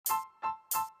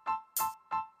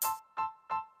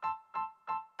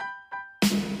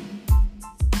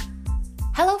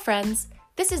friends.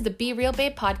 This is the Be Real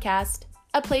Babe podcast,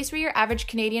 a place where your average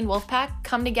Canadian wolf pack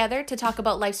come together to talk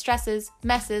about life stresses,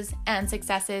 messes, and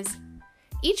successes.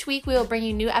 Each week, we will bring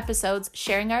you new episodes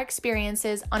sharing our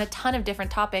experiences on a ton of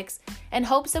different topics in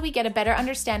hopes that we get a better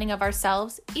understanding of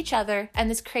ourselves, each other, and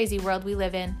this crazy world we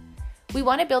live in. We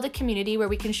want to build a community where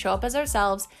we can show up as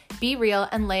ourselves, be real,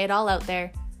 and lay it all out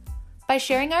there. By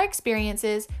sharing our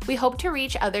experiences, we hope to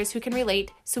reach others who can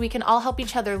relate so we can all help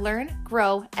each other learn,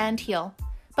 grow, and heal.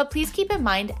 But please keep in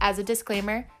mind, as a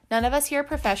disclaimer, none of us here are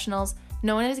professionals,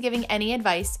 no one is giving any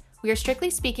advice. We are strictly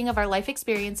speaking of our life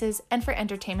experiences and for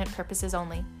entertainment purposes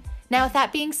only. Now, with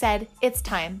that being said, it's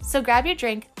time. So grab your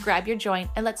drink, grab your joint,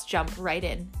 and let's jump right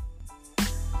in.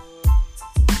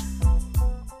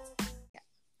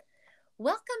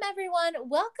 Welcome, everyone.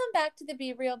 Welcome back to the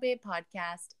Be Real Babe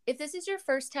podcast. If this is your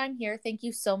first time here, thank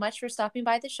you so much for stopping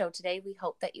by the show today. We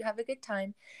hope that you have a good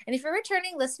time. And if you're a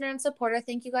returning listener and supporter,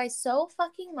 thank you guys so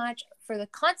fucking much for the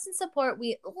constant support.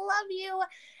 We love you,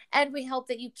 and we hope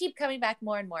that you keep coming back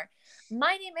more and more.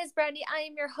 My name is Brandy. I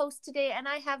am your host today, and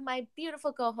I have my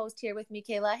beautiful co-host here with me,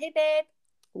 Kayla. Hey, babe.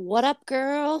 What up,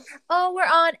 girl? Oh, we're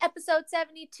on episode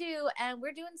 72, and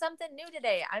we're doing something new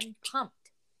today. I'm pumped.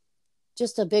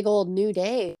 Just a big old new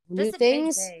day. New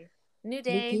things. New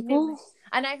day. New people.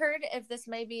 And I heard, if this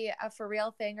may be a for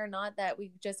real thing or not, that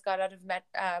we just got out of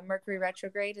Mercury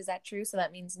retrograde. Is that true? So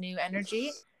that means new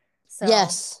energy. So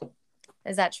yes.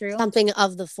 Is that true? Something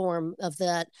of the form of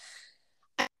that.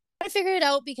 I figured it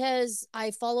out because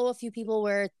I follow a few people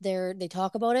where they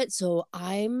talk about it. So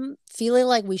I'm feeling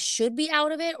like we should be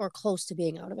out of it or close to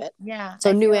being out of it. Yeah.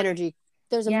 So new energy.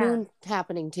 There's a moon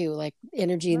happening too, like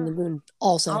energy in the moon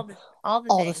also. All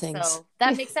the things. So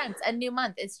that makes sense. A new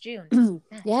month. It's June.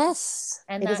 Yes.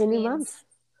 And it is a new month.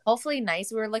 Hopefully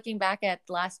nice. We were looking back at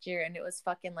last year and it was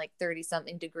fucking like 30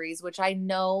 something degrees, which I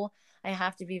know I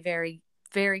have to be very,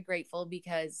 very grateful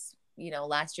because, you know,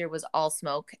 last year was all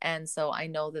smoke. And so I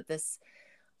know that this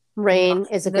rain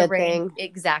is a good thing.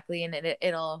 Exactly. And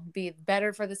it'll be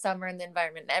better for the summer and the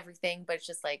environment and everything. But it's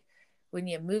just like, when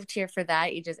you moved here for that,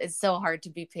 it's so hard to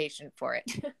be patient for it.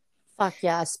 Fuck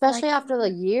yeah. Especially after the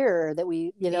year that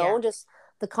we, just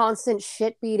the constant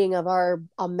shit beating of our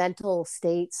mental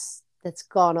states that's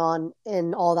gone on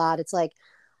and all that. It's like,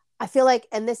 I feel like,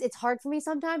 and it's hard for me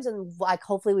sometimes. And like,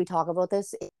 hopefully we talk about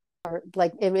this, or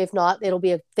like, if not, it'll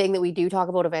be a thing that we do talk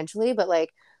about eventually. But like,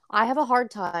 I have a hard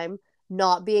time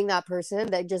not being that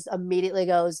person that just immediately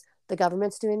goes, the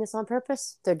government's doing this on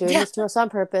purpose. They're doing this to us on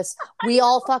purpose. We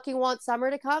all fucking want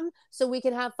summer to come so we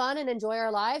can have fun and enjoy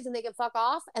our lives and they can fuck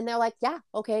off. And they're like, yeah,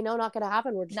 okay, no, not going to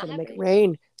happen. We're just going to make it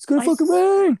rain. It's going to fucking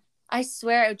rain. I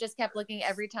swear, I just kept looking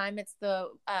every time it's the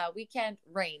weekend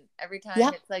rain. Every time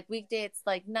it's like weekday, it's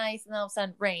like nice, and all of a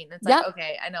sudden rain. It's like,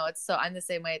 okay, I know I'm the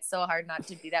same way. It's so hard not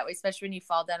to be that way, especially when you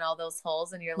fall down all those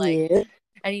holes and you're like,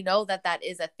 and you know that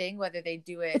is a thing, whether they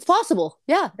do it. It's possible.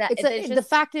 Yeah. The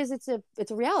fact is it's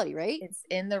a reality, right? It's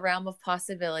in the realm of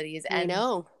possibilities. And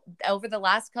know, over the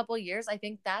last couple of years, I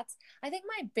think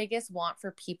my biggest want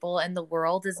for people in the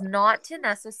world is not to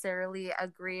necessarily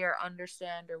agree or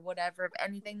understand or whatever of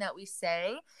anything that we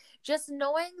say, just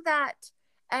knowing that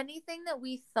anything that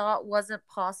we thought wasn't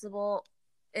possible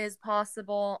is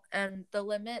possible, and the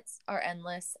limits are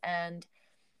endless. And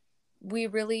we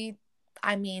really,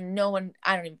 I don't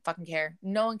even fucking care.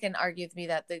 No one can argue with me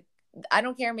that I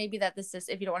don't care maybe that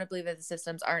if you don't want to believe that the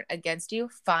systems aren't against you,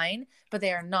 fine, but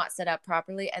they are not set up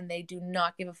properly and they do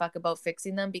not give a fuck about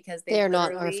fixing them because they are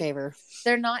not in our favor.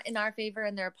 They're not in our favor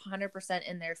and they're 100%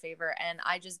 in their favor. And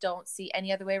I just don't see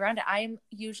any other way around it. I'm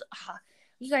usually,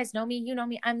 you guys know me, you know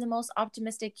me. I'm the most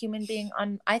optimistic human being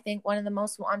I think one of the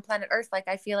most on planet Earth. Like,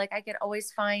 I feel like I could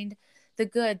always find the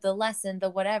good, the lesson, the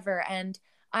whatever. And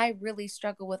I really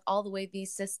struggle with all the way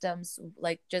these systems,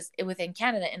 like just within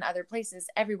Canada and other places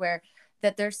everywhere,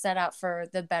 that they're set up for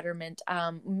the betterment.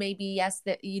 Maybe, yes,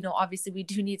 that, obviously we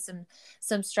do need some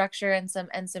structure and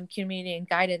some community and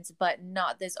guidance, but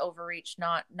not this overreach,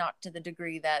 not to the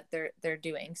degree that they're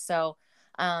doing. So,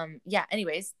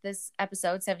 anyways, this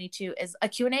episode 72 is a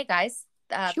Q&A, guys.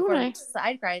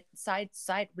 Side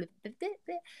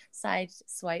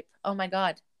swipe. Oh my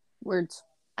God. Words.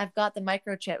 I've got the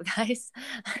microchip, guys.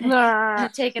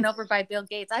 Taken over by Bill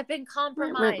Gates. I've been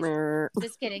compromised.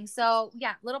 Just kidding. So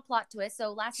yeah, little plot twist.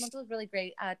 So last month was really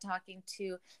great, talking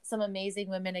to some amazing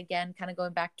women again, kind of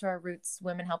going back to our roots,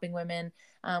 women helping women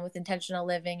with intentional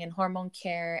living and hormone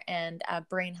care and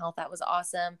brain health. That was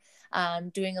awesome.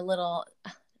 Doing a little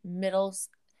middle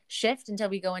shift until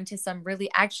we go into some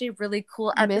really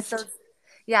cool episodes.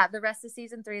 Yeah, the rest of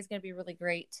season 3 is going to be really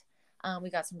great. We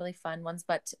got some really fun ones,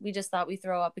 but we just thought we'd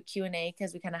throw up a Q&A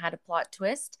because we kind of had a plot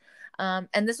twist.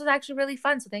 And this was actually really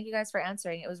fun. So thank you guys for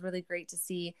answering. It was really great to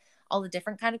see all the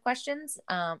different kind of questions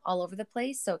all over the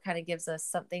place. So it kind of gives us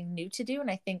something new to do.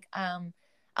 And I think I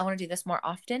want to do this more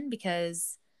often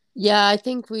because yeah, I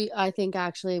think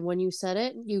actually when you said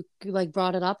it, you like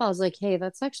brought it up. I was like, hey,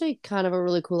 that's actually kind of a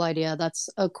really cool idea. That's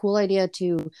a cool idea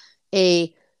to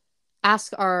a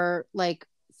ask our like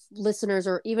listeners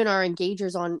or even our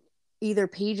engagers on either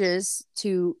pages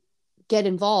to get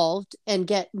involved and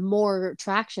get more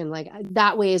traction like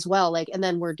that way as well. Like, and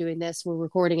then we're doing this, we're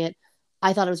recording it.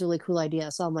 I thought it was a really cool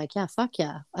idea. So I'm like, yeah, fuck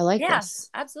yeah. I like yeah,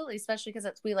 this. absolutely. Especially because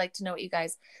we like to know what you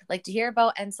guys like to hear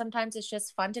about. And sometimes it's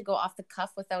just fun to go off the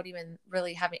cuff without even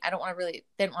really having, didn't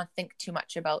want to think too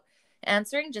much about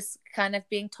answering, just kind of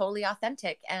being totally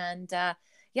authentic. And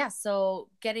yeah, so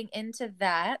getting into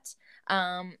that,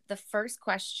 the first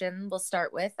question we'll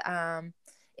start with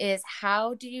is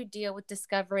how do you deal with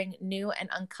discovering new and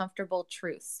uncomfortable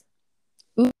truths?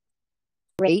 Ooh,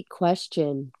 great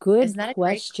question. Good Isn't that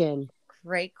question.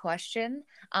 Great question.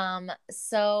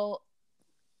 So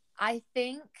I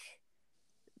think,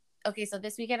 okay, so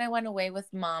this weekend I went away with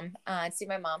mom, to see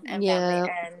my mom and family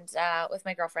Yeah. and with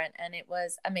my girlfriend, and it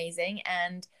was amazing.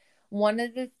 And one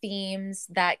of the themes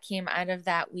that came out of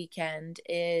that weekend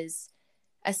is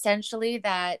essentially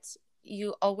that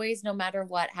you always, no matter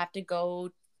what, have to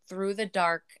go through the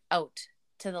dark out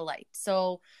to the light.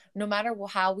 So no matter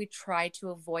how we try to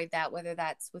avoid that, whether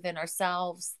that's within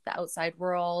ourselves, the outside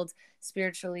world,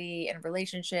 spiritually, in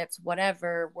relationships,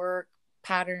 whatever, work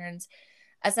patterns,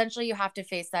 essentially you have to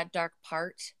face that dark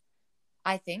part,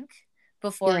 I think,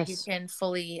 before you Yes. can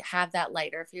fully have that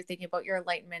light. Or if you're thinking about your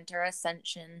enlightenment or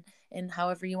ascension, and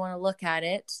however you want to look at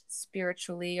it,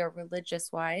 spiritually or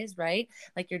religious wise, right?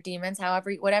 Like your demons,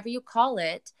 however, whatever you call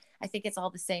it, I think it's all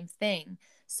the same thing.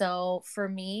 So for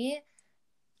me,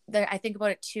 I think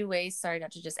about it two ways. Sorry,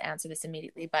 not to just answer this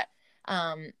immediately, but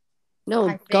No,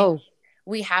 I think go.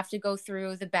 we have to go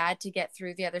through the bad to get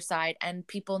through the other side, and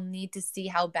people need to see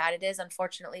how bad it is.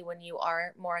 Unfortunately, when you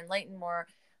are more enlightened, more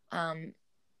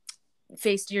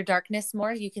faced your darkness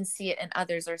more, you can see it in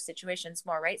others or situations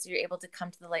more, right? So you're able to come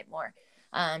to the light more.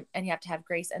 And you have to have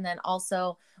grace. And then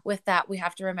also with that, we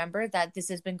have to remember that this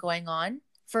has been going on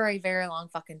for a very long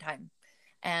fucking time.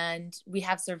 And we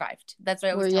have survived. That's what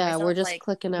I always tell We're myself. just Like,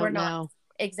 clicking we're out not now.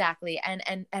 exactly.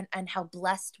 And how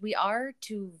blessed we are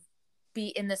to be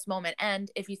in this moment.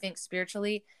 And if you think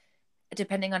spiritually,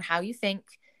 depending on how you think,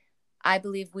 I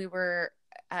believe we were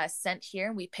sent here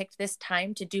and we picked this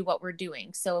time to do what we're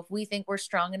doing. So if we think we're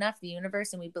strong enough, the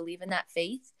universe, and we believe in that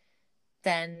faith,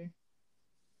 then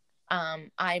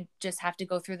I just have to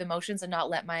go through the motions and not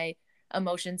let my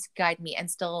emotions guide me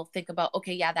and still think about,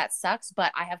 okay, yeah, that sucks,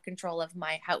 but I have control of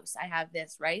my house. I have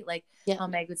this, right? Like Yeah. how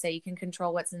Meg would say, you can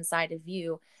control what's inside of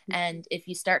you. And if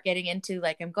you start getting into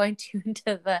like, I'm going to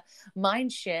into the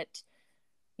mind shit,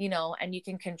 and you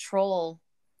can control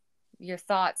your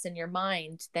thoughts and your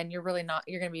mind, then you're really not,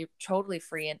 you're going to be totally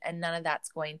free, and none of that's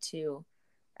going to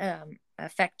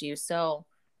affect you. So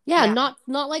Yeah, yeah. not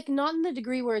in the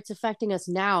degree where it's affecting us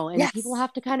now. And people Yes.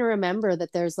 have to kind of remember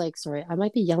that there's like, sorry, I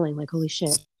might be yelling like holy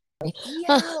shit.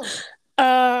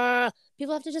 Yeah.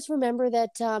 People have to just remember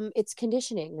that it's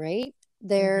conditioning, right?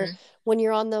 There Mm-hmm. when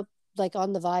you're on the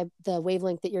vibe, the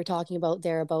wavelength that you're talking about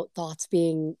there about thoughts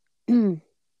being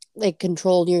like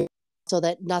controlled you so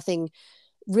that nothing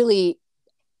really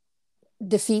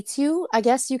defeats you, I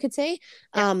guess you could say.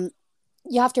 Yeah.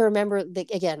 You have to remember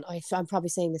that again, I'm probably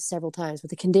saying this several times,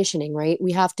 but the conditioning, right?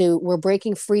 We're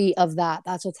breaking free of that.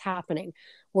 That's what's happening.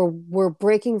 We're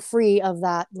breaking free of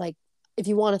that. Like if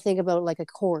you want to think about like a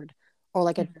cord or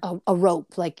like a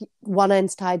rope, like one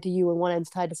end's tied to you and one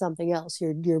end's tied to something else.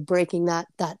 You're breaking that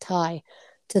tie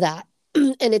to that.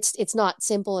 And it's not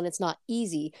simple and it's not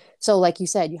easy. So like you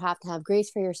said, you have to have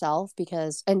grace for yourself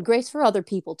and grace for other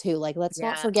people too. Like let's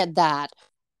not Yeah. forget that.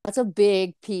 That's a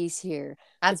big piece here. If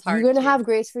That's you're hard going to too. have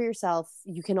grace for yourself,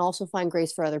 you can also find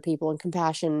grace for other people and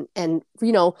compassion and,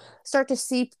 start to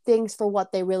see things for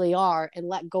what they really are and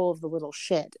let go of the little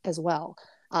shit as well.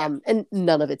 Yeah. And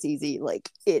none of it's easy. Like,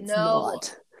 it's No.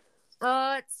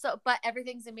 not. But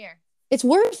everything's a mirror. It's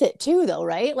worth it too, though,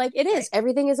 right? Like, it is. Right.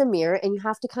 Everything is a mirror, and you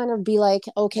have to kind of be like,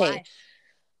 okay,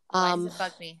 Why does it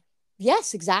bug me?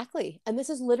 yes, exactly. And this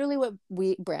is literally what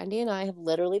Brandy and I have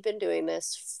literally been doing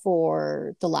this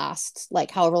for the last,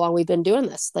 like, however long we've been doing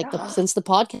this, like since the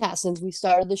podcast, since we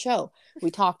started the show.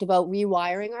 We talked about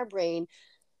rewiring our brain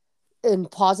and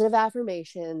positive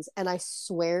affirmations. And I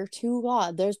swear to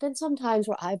God, there's been some times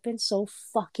where I've been so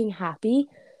fucking happy.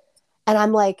 And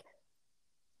I'm like,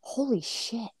 holy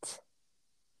shit.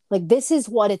 Like, this is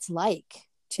what it's like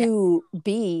to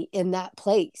be in that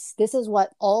place. This is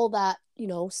what all that,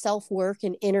 self-work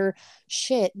and inner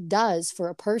shit does for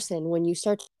a person. When you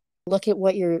start to look at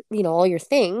what your, all your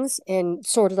things and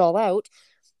sort it all out,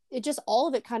 it just, all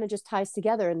of it kind of just ties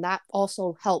together. And that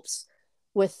also helps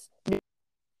with,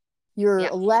 you're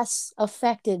less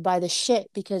affected by the shit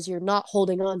because you're not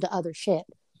holding on to other shit.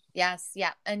 Yes.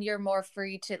 Yeah. And you're more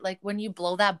free to, like, when you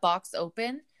blow that box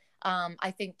open, I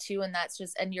think too, and that's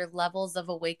just, and your levels of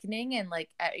awakening and like,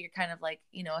 you're kind of like,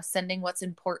 ascending what's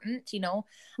important,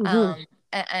 Mm-hmm.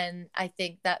 and I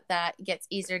think that gets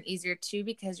easier and easier too,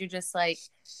 because you're just like,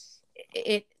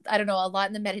 I don't know, a lot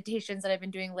in the meditations that I've been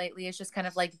doing lately is just kind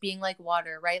of like being like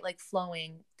water, right? Like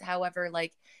flowing, however,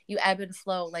 like you ebb and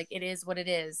flow, like it is what it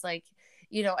is. Like,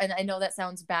 and I know that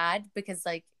sounds bad because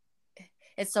like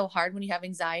it's so hard when you have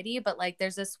anxiety, but like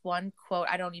there's this one quote,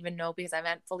 I don't even know because I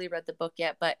haven't fully read the book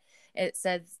yet, but it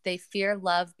says they fear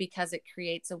love because it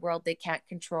creates a world they can't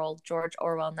control. George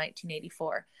Orwell,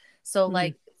 1984. So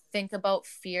like think about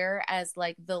fear as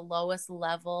like the lowest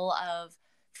level of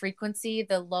frequency,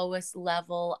 the lowest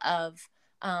level of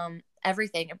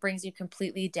everything. It brings you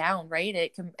completely down, right?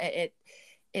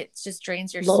 It just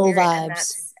drains your Low spirit, and vibes.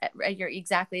 that's you're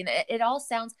exactly. And it all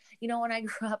sounds, when I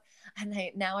grew up, and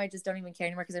now I just don't even care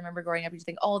anymore, because I remember growing up, you just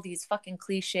think all these fucking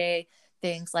cliche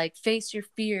things like face your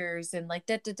fears and like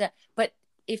da da da. But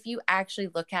if you actually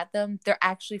look at them, they're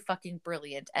actually fucking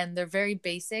brilliant, and they're very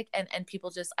basic, and people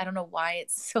just, I don't know why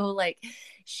it's so like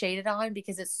shaded on,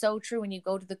 because it's so true when you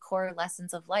go to the core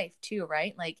lessons of life too,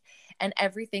 right? Like, and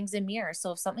everything's a mirror.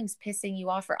 So if something's pissing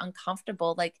you off or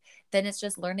uncomfortable, like, then it's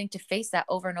just learning to face that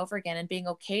over and over again, and being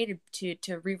okay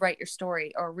to rewrite your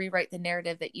story or rewrite the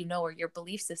narrative that or your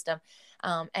belief system.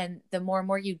 And the more and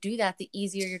more you do that, the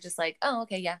easier you're just like, oh,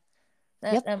 okay, yeah,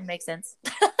 Yep. that makes sense.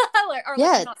 or like, I'm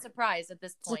Yeah. not surprised at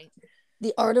this point.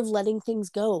 The art of letting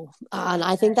things go. And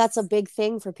I think that's a Yes. big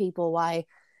thing for people. Why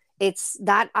it's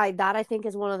that I think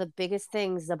is one of the biggest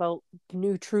things about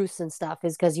new truths and stuff,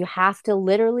 is because you have to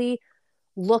literally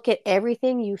look at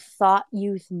everything you thought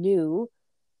you knew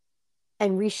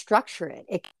and restructure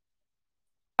it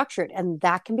structured, and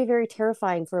that can be very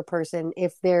terrifying for a person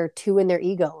if they're too in their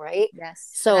ego, right?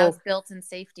 Yes. And that So was built in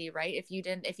safety, right? If you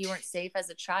weren't safe as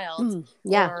a child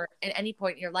yeah, or at any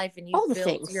point in your life, and you all the built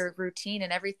things. your routine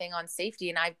and everything on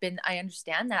safety. And I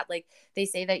understand that. Like, they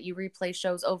say that you replay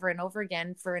shows over and over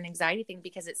again for an anxiety thing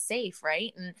because it's safe,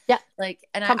 right? And Yeah, like,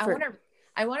 and comfort,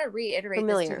 I want to reiterate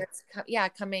this too. familiar.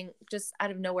 That's coming just out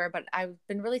of nowhere, but I've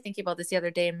been really thinking about this the other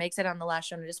day, and Meg said on the last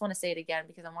show, and I just want to say it again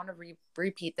because I want to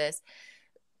repeat this.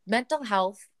 Mental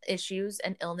health issues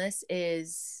and illness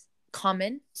is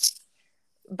common,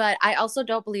 but I also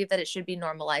don't believe that it should be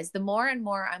normalized. The more and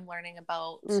more I'm learning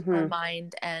about our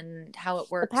mind and how it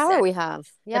The works power and we have.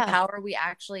 the Yeah. power we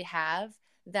actually have,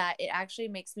 that it actually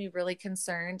makes me really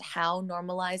concerned how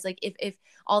normalized, like, if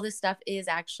all this stuff is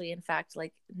actually in fact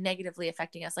like negatively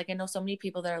affecting us. Like, I know so many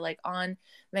people that are like on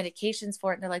medications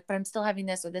for it, and they're like, but I'm still having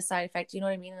this or this side effect, you know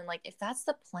what I mean? And like, if that's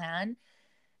the plan,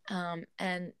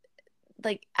 and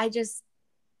like, I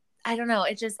don't know.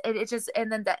 It just,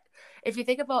 and then that, if you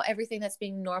think about everything that's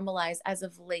being normalized as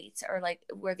of late, or like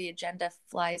where the agenda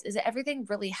flies, is it everything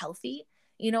really healthy?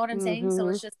 You know what I'm saying? So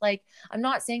Mm-hmm. it's just like, I'm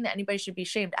not saying that anybody should be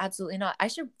shamed. Absolutely not. I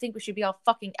should think we should be all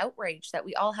fucking outraged that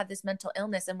we all have this mental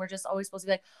illness, and we're just always supposed to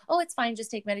be like, oh, it's fine.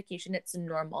 Just take medication. It's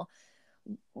normal.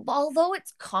 Although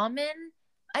it's common,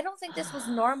 I don't think this was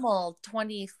normal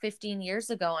 20, 15 years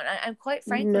ago. And I'm quite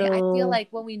frankly, I feel No. like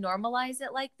when we normalize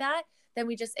it like that, then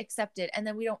we just accept it, and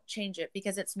then we don't change it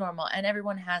because it's normal and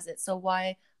everyone has it. So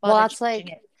why Well, bother that's changing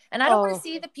like, it? And I don't want to oh,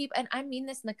 see the people, and I mean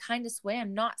this in the kindest way.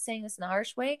 I'm not saying this in a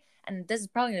harsh way. And this is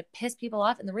probably going to piss people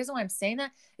off. And the reason why I'm saying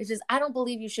that is just, I don't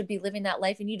believe you should be living that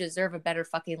life, and you deserve a better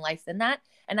fucking life than that.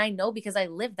 And I know, because I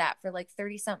lived that for like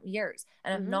 30 something years,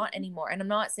 and I'm not anymore. And I'm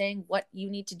not saying what you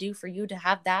need to do for you to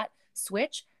have that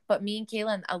switch, but me and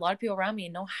Kayla and a lot of people around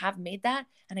me have made that.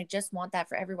 And I just want that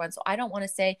for everyone. So I don't want to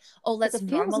say, oh, because let's it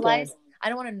feels good. normalize. I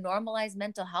don't want to normalize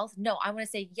mental health. No, I want to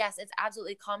say, yes, it's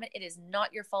absolutely common. It is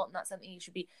not your fault, not something you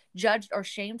should be judged or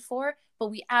shamed for,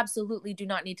 but we absolutely do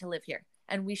not need to live here.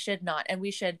 And we should not. And we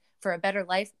should, for a better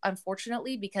life,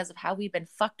 unfortunately, because of how we've been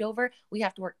fucked over, we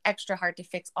have to work extra hard to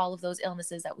fix all of those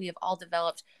illnesses that we have all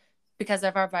developed because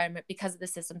of our environment, because of the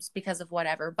systems, because of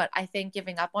whatever. But I think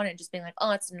giving up on it and just being like,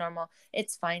 oh, it's normal,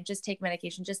 it's fine, just take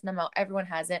medication, just numb out, everyone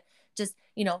has it, just,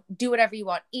 do whatever you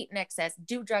want, eat in excess,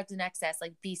 do drugs in excess,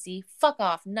 like, BC, fuck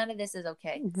off, none of this is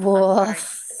okay. I'm sorry.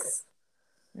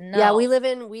 Yeah, No. we live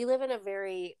in a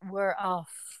very, we're, oh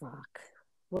fuck,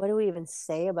 what do we even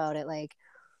say about it? Like,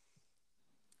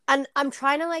 and I'm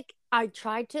trying to like I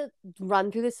tried to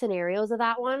run through the scenarios of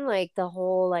that one, like the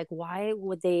whole like why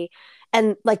would they,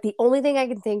 and like the only thing I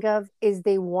can think of is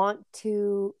they want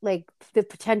to like the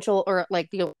potential or like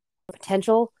the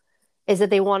potential is that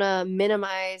they want to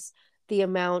minimize the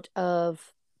amount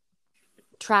of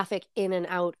traffic in and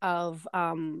out of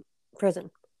prison.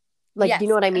 Like, do you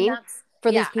know Yes, what I and mean? that's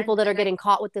For these yeah, people that are and I getting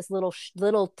caught with this little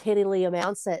tiddly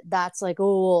amounts that's like,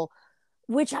 oh,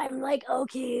 which I'm like,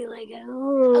 okay, like,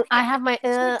 oh, okay, I have my to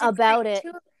a degree, about it.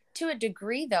 to a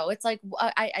degree though, it's like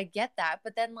I get that,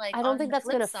 but then like I don't on think the that's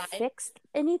flip gonna side, fix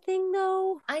anything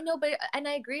though. I know, but and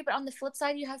I agree, but on the flip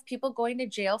side, you have people going to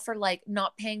jail for like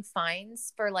not paying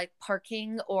fines for like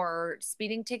parking or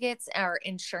speeding tickets or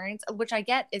insurance, which I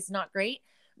get is not great.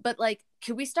 But like,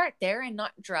 could we start there and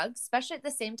not drugs, especially at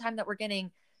the same time that we're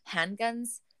getting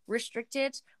handguns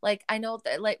restricted? Like, I know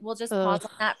that like we'll just pause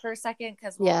Ugh, on that for a second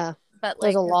because yeah, but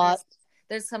there's a like, because lot.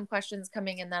 there's some questions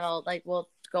coming in that'll like we'll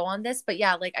go on this, but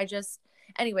yeah, like I just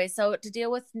anyway. So to deal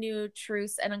with new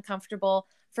truths and uncomfortable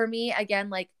for me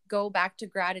again, like go back to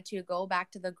gratitude, go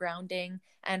back to the grounding,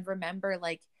 and remember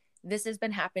like this has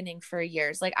been happening for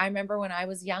years. Like I remember when I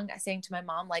was young saying to my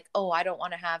mom like, oh, I don't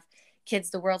want to have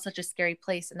kids, the world's such a scary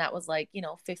place, and that was like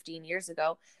 15 years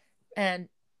ago. And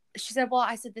she said, well,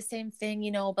 I said the same thing,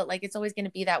 but like it's always going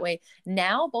to be that way.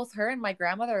 Now both her and my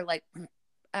grandmother are like,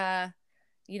 uh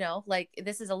like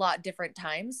this is a lot different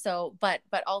times. So but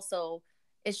also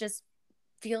it's just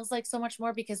feels like so much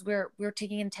more because we're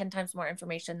taking in 10 times more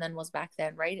information than was back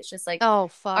then, right? It's just like Oh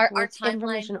fuck, our it's timeline.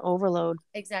 information overload.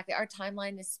 Exactly, our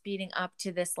timeline is speeding up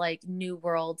to this like new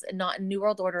world, not new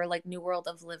world order, like new world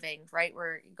of living, right?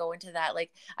 We're going to that,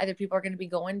 like either people are going to be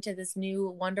going to this new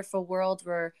wonderful world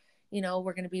where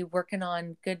we're going to be working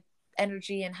on good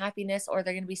energy and happiness, or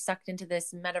they're going to be sucked into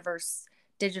this metaverse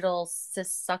digital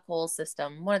suckhole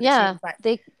system, one of the two. Yeah,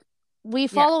 But we yeah,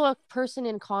 follow a person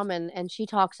in common and she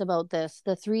talks about this,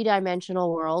 the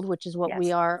three-dimensional world, which is what we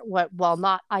yes, are, what well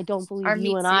not I don't believe our you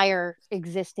meat and suit. I are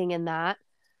existing in that,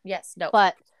 Yes, no.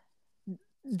 but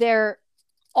there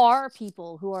are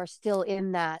people who are still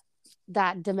in that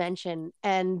dimension,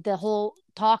 and the whole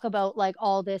talk about like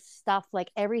all this stuff, like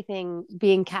everything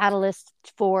being catalyst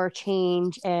for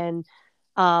change and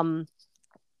um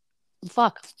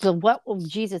fuck the what oh,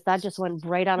 Jesus, that just went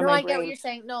right out of No, my I get what brain. you're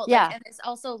saying. No, like, Yeah, and it's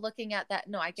also looking at that.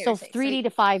 No, I get what so you're saying.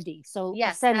 So 3D to 5D, so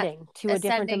yes, that ascending to a different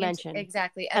ascending into dimension.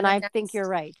 exactly, and And I think you're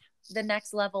right. the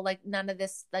next level, like none of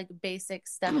this like basic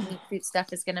stuff, meat suit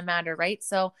stuff is going to matter, right?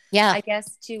 So Yeah. I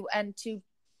guess to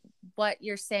what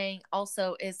you're saying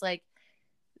also is like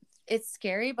it's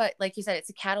scary, but like you said, it's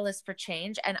a catalyst for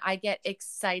change. And I get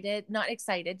excited, not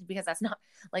excited because that's not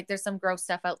like there's some gross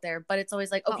stuff out there, but it's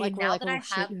always like, Not okay, like we're now like, that oh I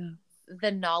shit, have yeah.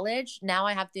 the knowledge, now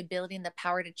I have the ability and the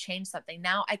power to change something.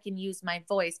 Now I can use my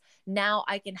voice. Now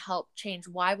I can help change.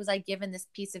 Why was I given this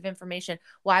piece of information?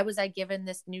 Why was I given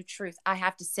this new truth? I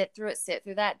have to sit through it, sit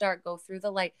through that dark, go through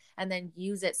the light, and then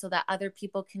use it so that other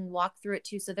people can walk through it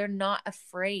too. So they're not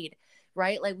afraid,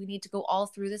 right? Like we need to go all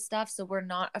through this stuff so we're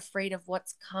not afraid of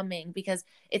what's coming because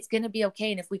it's going to be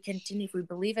okay. And if we continue, if we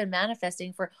believe in manifesting,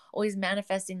 if we're always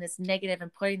manifesting this negative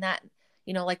and putting that,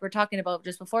 like we're talking about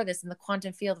just before this in the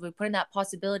quantum field, we put in that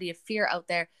possibility of fear out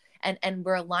there and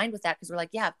we're aligned with that because we're like,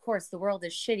 yeah, of course the world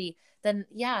is shitty, then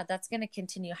yeah, that's going to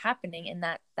continue happening in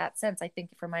that sense, I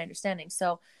think, from my understanding.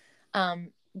 So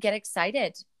get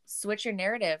excited, switch your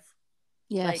narrative.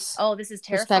 Like, Yes. oh, this is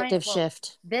terrifying. Perspective Well,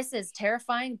 shift. this is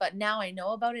terrifying, but now I know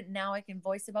about it. Now I can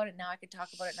voice about it. Now I can talk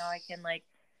about it. Now I can like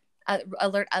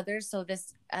alert others. So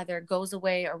this either goes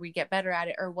away or we get better at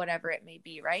it or whatever it may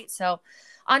be. Right. So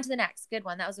on to the next good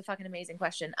one. That was a fucking amazing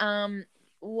question.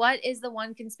 What is the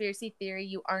one conspiracy theory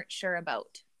you aren't sure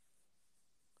about?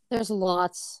 There's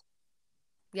lots.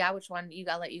 Yeah. Which one?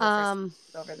 I'll let you go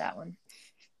first over that one.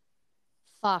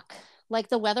 Fuck, like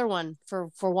the weather one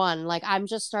for one. Like I'm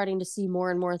just starting to see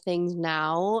more and more things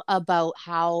now about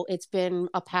how it's been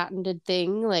a patented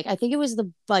thing. Like I think it was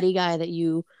the buddy guy that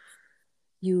you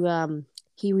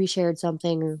he reshared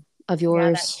something of Yeah. That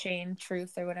yours. Shane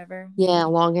Truth or whatever. Yeah,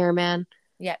 long hair man.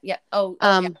 Yeah. Yeah. Oh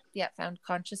yeah. Yeah. Found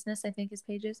Consciousness, I think his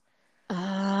pages.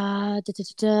 No,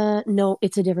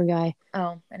 it's a different guy.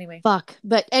 Oh, anyway. Fuck.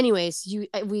 But anyways,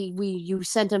 you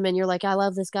sent him and you're like, I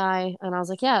love this guy, and I was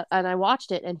like, yeah, and I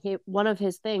watched it, and one of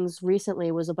his things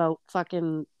recently was about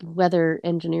fucking weather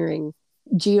engineering,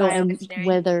 Bioengineering.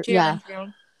 weather, yeah.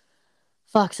 Geoengineering.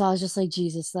 Fuck. So I was just like,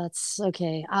 Jesus, that's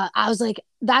okay. I was like,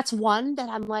 that's one that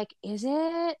I'm like, is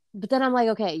it? But then I'm like,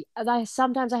 okay.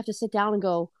 Sometimes I have to sit down and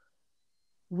go,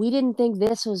 we didn't think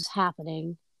this was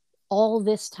happening all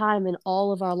this time in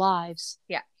all of our lives.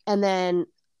 Yeah. And then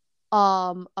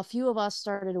a few of us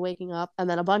started waking up, and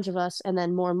then a bunch of us, and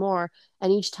then more and more,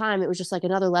 and each time it was just like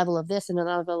another level of this and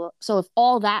another level. So if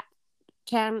all that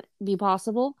can be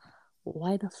possible,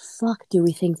 why the fuck do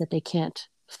we think that they can't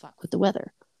fuck with the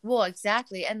weather? Well,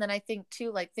 exactly. And then I think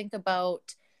too, like, think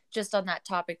about just on that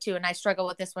topic too. And I struggle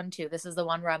with this one too. This is the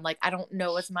one where I'm like, I don't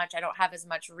know as much, I don't have as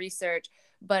much research,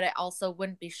 but I also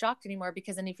wouldn't be shocked anymore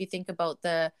because then if you think about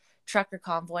the trucker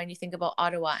convoy and you think about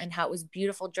Ottawa and how it was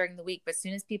beautiful during the week, but as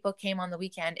soon as people came on the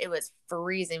weekend, it was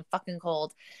freezing fucking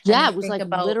cold. And Yeah, then it you was think like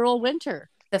about literal winter.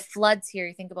 the floods here,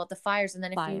 you think about the fires, and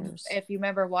then Fires. if you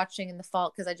remember watching in the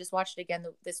fall, because I just watched it again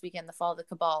this weekend, the fall of the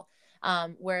cabal,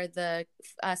 where the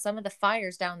some of the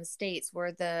fires down the states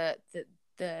where the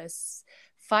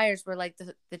fires were like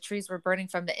the trees were burning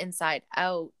from the inside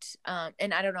out,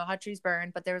 and I don't know how trees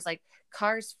burn, but there was like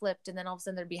cars flipped, and then all of a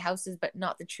sudden there'd be houses but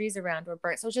not the trees around were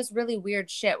burnt. So it's just really weird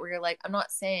shit where you're like, I'm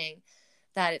not saying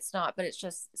that it's not, but it's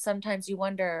just sometimes you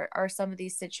wonder, are some of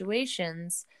these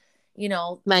situations, you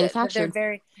know, they're Manufactured.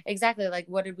 very exactly like,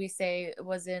 what did we say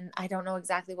was in, I don't know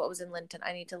exactly what was in Linton,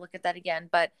 I need to look at that again,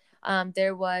 but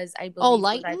there was, I Oh, believe it was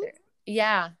Lighton? either,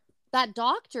 yeah, That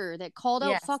doctor that called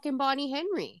out yes, fucking Bonnie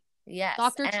Henry. yes,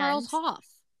 Dr. Charles Hoff.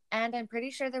 and I'm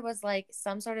pretty sure there was like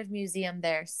some sort of museum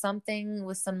there, something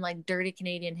with some like dirty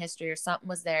Canadian history or something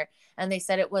was there, and they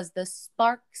said it was the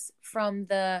sparks from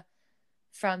the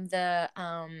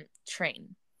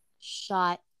train.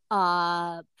 Shut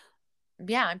up.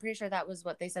 Yeah, I'm pretty sure that was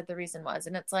what they said the reason was.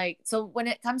 And it's like, so when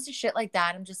it comes to shit like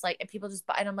that, I'm just like, and people just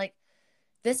buy, and I'm like,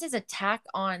 this is attack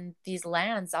on these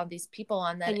lands, on these people,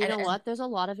 on that. And you know And what? There's a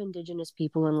lot of Indigenous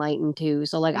people in Lighton too.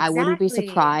 So like I wouldn't be exactly,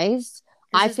 surprised.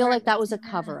 this I is feel where like it that makes was me a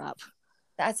mad. cover up.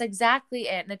 That's exactly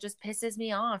it. And it just pisses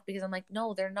me off because I'm like,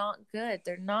 no, they're not good.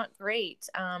 They're not great.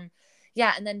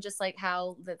 Yeah. And then just like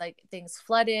how the like things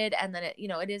flooded, and then it, you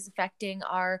know, it is affecting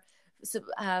our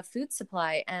food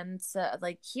supply. And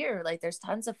like here, like there's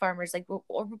tons of farmers, like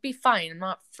we'll be fine. I'm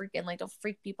not freaking like, don't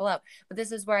freak people out. But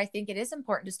this is where I think it is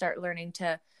important to start learning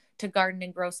to garden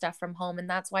and grow stuff from home. And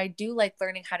that's why I do like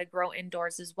learning how to grow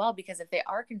indoors as well, because if they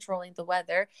are controlling the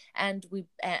weather, and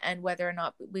whether or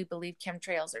not we believe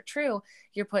chemtrails are true,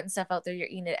 you're putting stuff out there, you're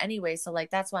eating it anyway. So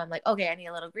like that's why I'm like, okay, I need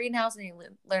a little greenhouse, and you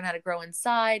learn how to grow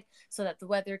inside so that the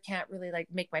weather can't really like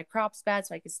make my crops bad,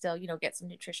 so I can still, you know, get some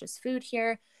nutritious food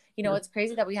here. You know, it's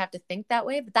crazy that we have to think that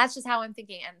way, but that's just how I'm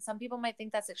thinking. And some people might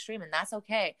think that's extreme, and that's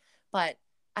okay. But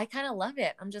I kind of love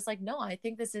it. I'm just like, no, I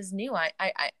think this is new.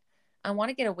 I want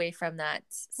to get away from that.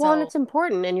 Well, and So it's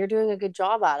important, and you're doing a good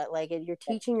job at it. Like you're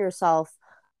teaching yourself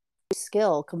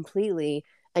skill completely,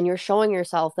 and you're showing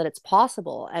yourself that it's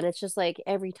possible. And it's just like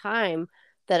every time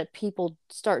that people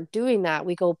start doing that,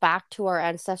 we go back to our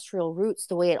ancestral roots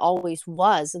the way it always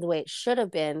was, and the way it should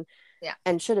have been, yeah,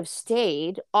 and should have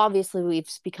stayed. Obviously, we've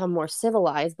become more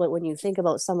civilized, but when you think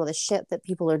about some of the shit that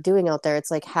people are doing out there,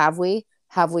 it's like, have we?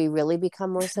 Have we really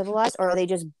become more civilized, or are they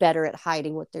just better at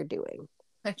hiding what they're doing?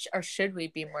 or should we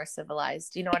be more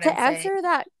civilized? You know what I'm To saying? answer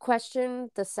that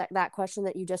question, that question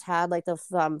that you just had, like the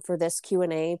for this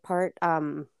Q&A part,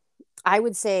 I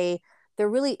would say there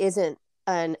really isn't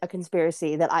a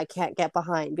conspiracy that I can't get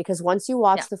behind, because once you Yeah,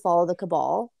 watch The Fall of the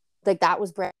Cabal, like that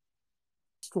was Brand's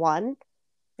one.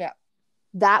 yeah.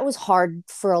 That was hard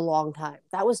for a long time.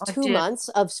 That was Oh, two dude. months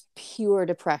of pure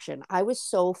depression. I was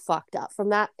so fucked up from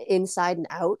that inside and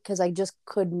out, because I just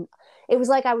couldn't. It was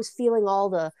like I was feeling all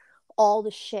the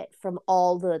shit from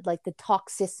all the like the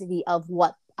toxicity of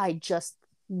what I just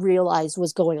realized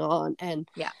was going on, and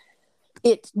Yeah,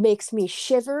 it makes me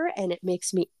shiver and it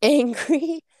makes me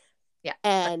angry. yeah,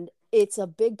 And it's a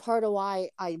big part of why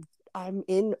I'm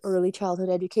in early childhood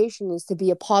education, is to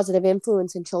be a positive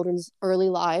influence in children's early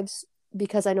lives,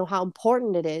 because I know how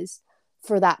important it is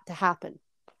for that to happen.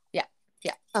 yeah,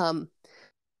 yeah, um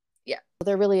yeah.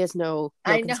 there really is no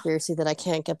I know. conspiracy that I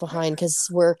can't get behind, because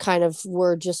we're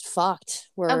just fucked.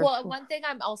 Well, one thing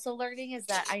I'm also learning is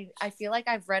that I feel like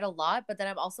I've read a lot, but then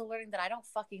I'm also learning that I don't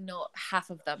fucking know half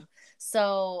of them.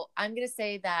 So I'm gonna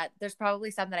say that there's probably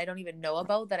some that I don't even know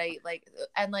about that I like,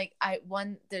 and like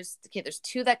there's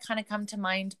two that kind of come to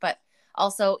mind, but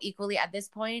also equally at this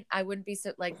point, I wouldn't be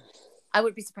so like I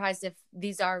would be surprised if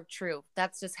these are true.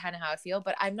 That's just kind of how I feel,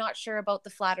 but I'm not sure about the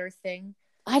flat Earth thing.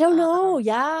 I don't know. Um,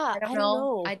 Yeah, I don't I don't know.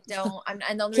 know. I don't.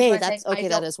 And the only reason Okay, why I'm saying that's I okay.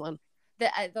 That don't is one.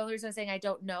 the only reason I'm saying I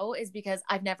don't know is because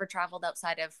I've never traveled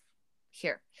outside of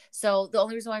here. So the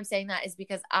only reason why I'm saying that is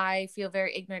because I feel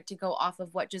very ignorant to go off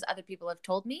of what just other people have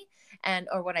told me, and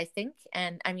or what I think.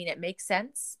 And I mean, it makes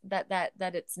sense that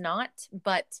it's not,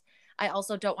 but I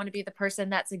also don't want to be the person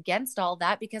that's against all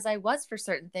that, because I was for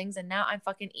certain things and now I'm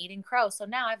fucking eating crow. So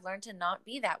now I've learned to not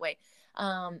be that way.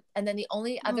 And then the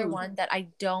only other Hmm. one that I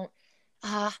don't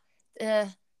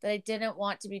that I didn't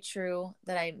want to be true,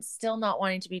 that I'm still not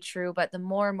wanting to be true, but the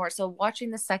more and more, so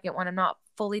watching the second one, I'm not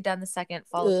fully done the second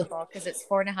Follow the Ball because it's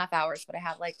 4.5 hours, but I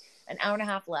have like an hour and a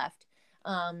half left.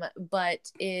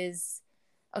 But is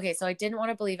okay, so I didn't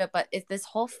want to believe it, but it's this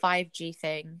whole 5G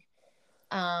thing.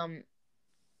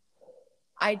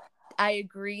 I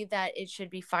agree that it should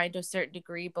be fine to a certain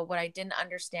degree, but what I didn't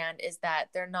understand is that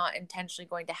they're not intentionally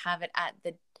going to have it at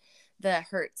the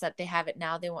hertz that they have it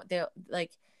now. They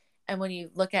like, and when you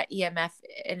look at EMF,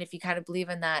 and if you kind of believe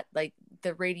in that, like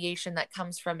the radiation that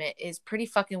comes from it is pretty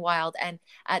fucking wild. And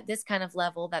at this kind of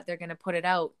level that they're going to put it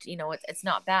out, you know, it's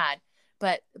not bad,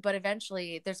 but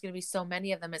eventually there's going to be so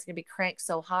many of them. It's going to be cranked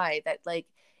so high that like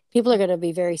people are going to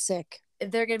be very sick.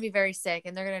 They're going to be very sick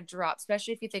and they're going to drop,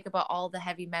 especially if you think about all the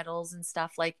heavy metals and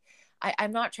stuff. Like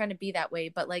I'm not trying to be that way,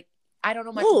 but like, I don't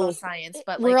know much about science,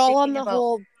 but we're like all on the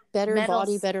whole better metals,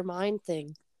 body, better mind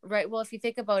thing. Right. Well, if you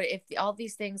think about it, if all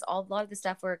these things, a lot of the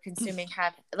stuff we're consuming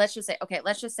have, let's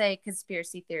just say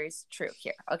conspiracy theories true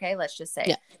here. Okay. Let's just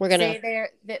say, we're going to say there,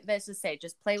 let's just say,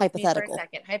 just play with me for a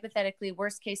second. Hypothetically,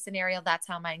 worst case scenario, that's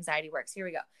how my anxiety works. Here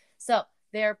we go. So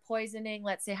they're poisoning,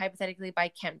 let's say hypothetically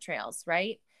by chemtrails,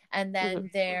 right? And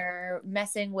then they're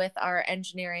messing with our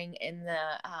engineering in the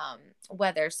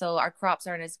weather, so our crops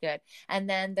aren't as good. And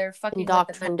then they're fucking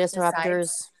endocrine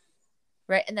disruptors.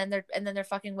 Right. And then they're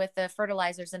fucking with the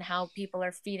fertilizers and how people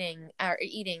are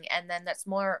eating. And then that's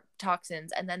more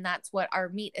toxins. And then that's what our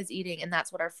meat is eating. And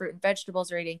that's what our fruit and vegetables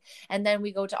are eating. And then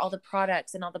we go to all the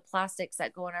products and all the plastics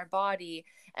that go in our body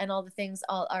and all the things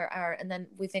and then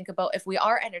we think about if we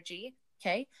are energy,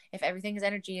 okay, if everything is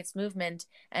energy, it's movement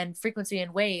and frequency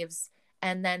and waves.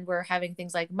 And then we're having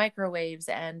things like microwaves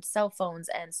and cell phones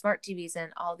and smart TVs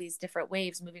and all these different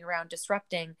waves moving around,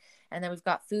 disrupting. And then we've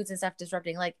got foods and stuff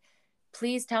disrupting. Like,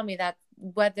 please tell me that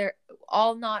whether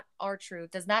all not are true.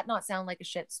 Does that not sound like a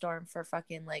shitstorm for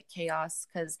fucking like chaos?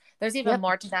 Because there's even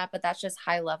more to that, but that's just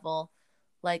high level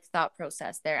like thought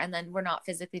process there. And then we're not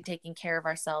physically taking care of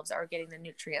ourselves or getting the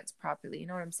nutrients properly. You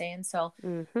know what I'm saying? So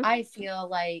I feel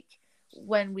like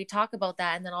when we talk about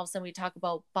that, and then all of a sudden we talk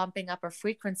about bumping up our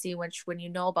frequency, which when you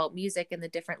know about music and the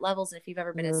different levels, and if you've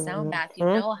ever been a sound bath, you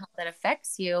know how that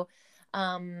affects you.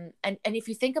 And if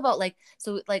you think about like,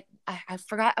 so like I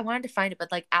forgot, I wanted to find it,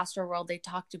 but like Astroworld, they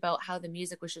talked about how the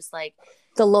music was just like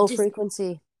the low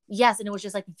frequency. Yes. And it was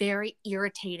just like very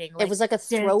irritating. Like, it was like a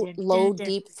throat, low,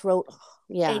 deep throat.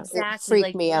 Yeah. Exactly. It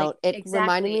freaked me out. It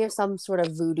reminded me of some sort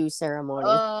of voodoo ceremony.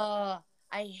 Oh,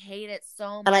 I hate it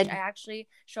so much. I actually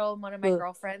showed one of my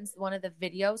girlfriends one of the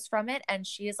videos from it, and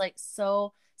she is like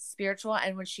so spiritual,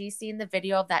 and when she's seen the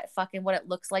video of that fucking what it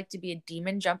looks like to be a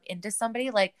demon jump into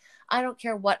somebody, like I don't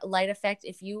care what light effect,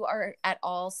 if you are at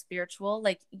all spiritual,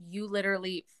 like you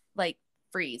literally like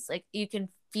freeze, like you can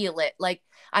feel it. Like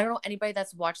I don't know anybody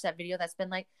that's watched that video that's been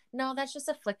like, no, that's just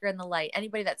a flicker in the light.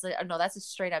 Anybody that's like, oh, no, that's a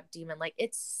straight up demon. Like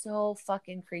it's so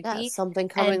fucking creepy. Yeah, something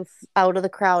coming out of the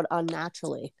crowd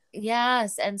unnaturally.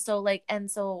 Yes. And so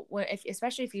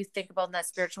especially if you think about that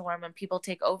spiritual realm and people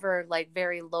take over like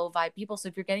very low vibe people. So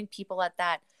if you're getting people at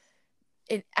that,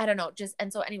 I don't know, just,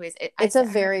 and so anyways, it's a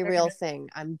very real thing.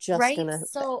 I'm just gonna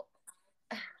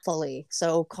fully.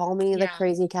 So call me the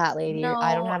crazy cat lady. No.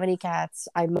 I don't have any cats.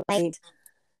 I might.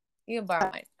 You can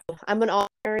borrow mine. I'm an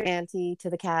honorary auntie to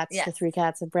the cats, the 3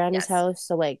 cats at Brandy's house.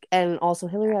 So like, and also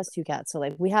Hillary has 2 cats. So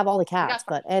like we have all the cats,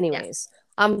 but anyways,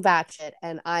 I'm batshit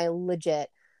and I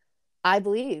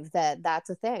believe that that's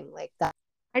a thing like that.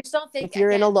 I just don't think if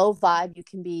you're in a low vibe, you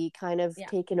can be kind of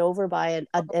taken over by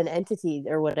an entity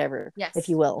or whatever, if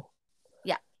you will.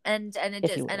 Yeah. And it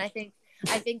is. And I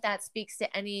think that speaks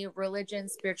to any religion,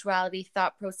 spirituality,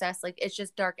 thought process. Like it's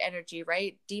just dark energy,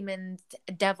 right? Demon,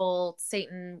 devil,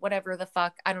 Satan, whatever the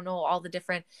fuck. I don't know all the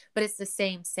different, but it's the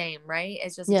same, right?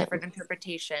 It's just a different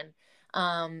interpretation.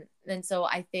 And so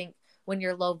I think when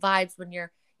you're low vibes, when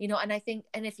you're, you know, and I think,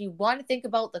 and if you want to think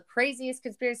about the craziest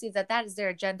conspiracies that is their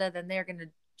agenda, then they're going to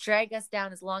drag us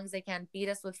down as long as they can, beat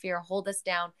us with fear, hold us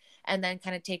down, and then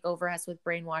kind of take over us with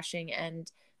brainwashing.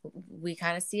 And we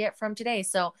kind of see it from today.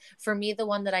 So for me, the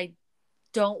one that I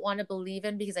don't want to believe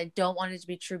in because I don't want it to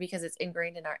be true because it's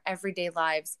ingrained in our everyday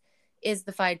lives is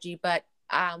the 5G. But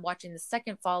watching the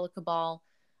second Fall of Cabal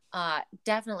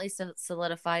definitely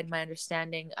solidified my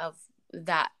understanding of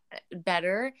that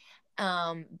better.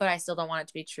 But I still don't want it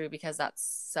to be true because that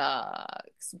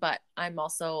sucks. But I'm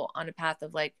also on a path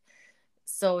of like,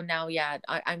 so now,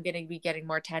 I'm going to be getting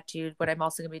more tattooed, but I'm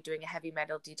also going to be doing a heavy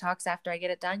metal detox after I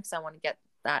get it done because I want to get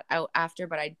that out after,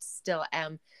 but I still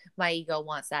am, my ego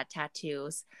wants that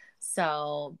tattoos.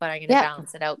 So, but I'm going to Yeah.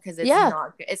 balance it out because Yeah.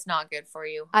 it's not good for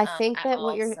you I think at that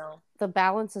all. So the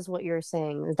balance is what you're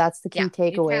saying. That's the yeah, key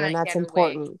you takeaway, and can't that's get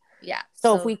away. important. Yeah.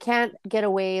 So if So we can't get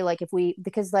away, like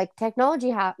because like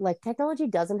technology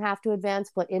doesn't have to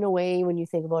advance, but in a way, when you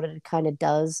think about it, it kind of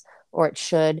does, or it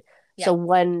should. yeah, So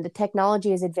when the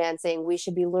technology is advancing, we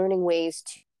should be learning ways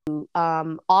to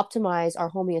optimize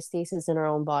our homeostasis in our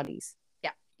own bodies,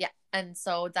 yeah, yeah. And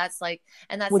so that's like,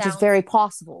 and that which is sounds, very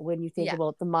possible when you think yeah.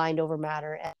 about the mind over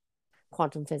matter and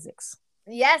quantum physics.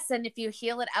 Yes, and if you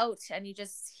heal it out and you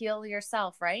just heal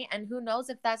yourself, right? And who knows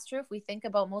if that's true? If we think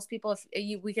about most people,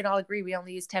 we can all agree we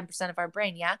only use 10% of our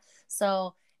brain, yeah.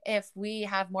 So if we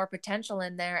have more potential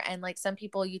in there, and like some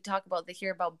people you talk about, they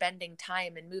hear about bending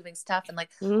time and moving stuff, and like,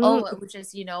 oh, Mm-hmm. which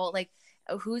is like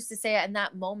who's to say in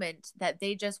that moment that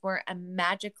they just weren't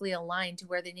magically aligned to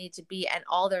where they need to be, and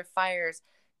all their fires,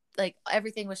 like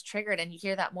everything was triggered. And you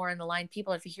hear that more in the line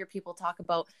people, if you hear people talk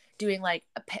about doing like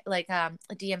a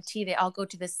DMT, they all go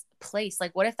to this place.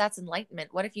 Like what if that's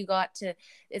enlightenment? What if you got to,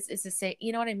 it's the same,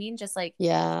 you know what I mean? Just like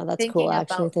Yeah, that's cool. thinking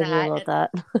Actually, about thinking that, about and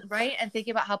that. right, and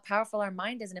thinking about how powerful our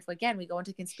mind is. And if again we go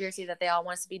into conspiracy that they all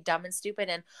want us to be dumb and stupid,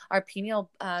 and our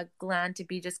pineal gland to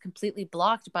be just completely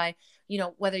blocked by,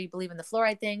 whether you believe in the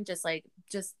fluoride thing, just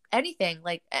anything,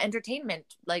 like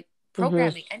entertainment, like Mm-hmm.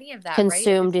 programming, any of that, right?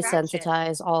 Consume, Distraction.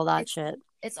 desensitize, all that it's shit.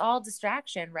 it's all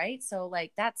distraction, right? So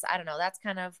like that's, I don't know, that's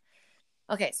kind of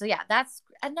okay. So yeah, that's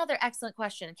another excellent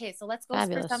question. Okay, so let's go for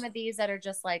some Fabulous. of these that are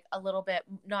just like a little bit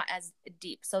not as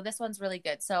deep. So this one's really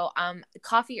good. So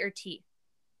coffee or tea?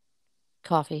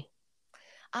 Coffee.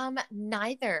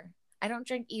 Neither. I don't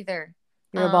drink either.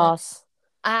 You're a um boss.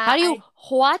 How do you, I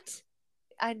what?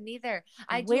 I neither.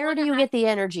 I do Where want do to you have get the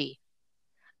energy?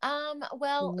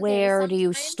 well, okay, Where do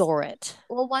you sometimes. store it?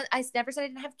 Well, one, I never said I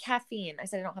didn't have caffeine. I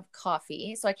said I don't have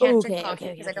coffee, so I can't drink Okay, coffee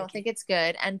okay, because okay, I okay, don't okay. think it's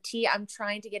good. And tea, I'm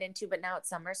trying to get into, but now it's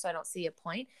summer, so I don't see a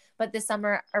point. But this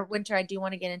summer or winter, I do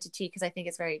want to get into tea because I think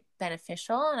it's very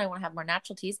beneficial, and I want to have more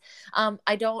natural teas. I'm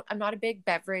not a big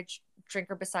beverage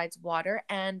drinker besides water,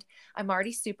 and I'm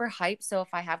already super hyped. So if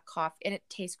I have coffee, and it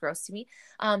tastes gross to me,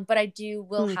 but I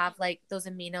will Hmm. have like those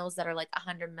aminos that are like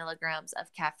 100 milligrams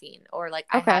of caffeine, or like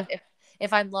I have Okay.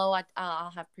 if I'm low,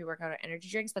 I'll have pre-workout or energy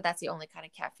drinks, but that's the only kind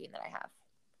of caffeine that I have.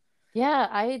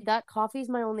 Yeah, that coffee's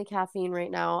my only caffeine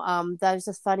right now. That was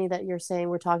just funny that you're saying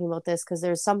we're talking about this because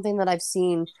there's something that I've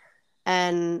seen,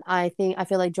 and I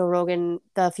feel like Joe Rogan,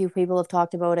 the few people have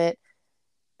talked about it,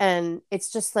 and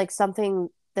it's just like something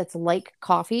that's like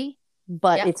coffee,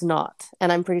 but Yep. it's not.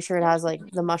 And I'm pretty sure it has like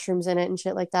the mushrooms in it and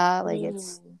shit like that. Like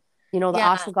it's, Ooh. the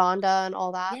Yeah. ashwagandha and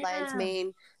all that, lion's Yeah.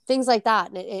 mane, things like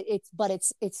that. And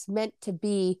it's meant to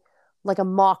be like a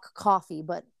mock coffee,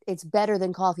 but it's better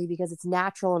than coffee because it's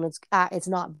natural and it's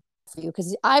not for you.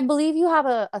 Because I believe you have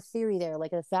a theory there,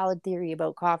 like a valid theory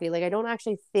about coffee. Like I don't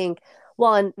actually think,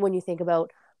 well, and when you think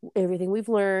about everything we've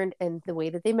learned and the way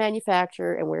that they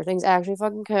manufacture and where things actually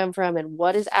fucking come from and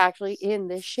what is actually in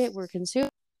this shit we're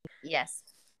consuming, Yes.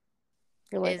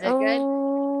 you're like, Is it good?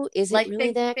 oh, is it Like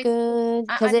really that good?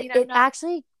 Because I it, mean, I'm it not.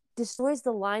 actually destroys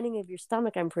the lining of your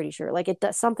stomach, I'm pretty sure. Like it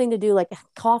does something to do, like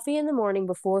coffee in the morning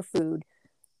before food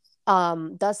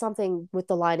does something with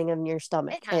the lining of your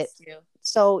stomach. It has to.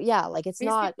 So yeah, like Because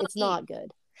people it's eat. not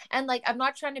good. And like, I'm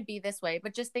not trying to be this way,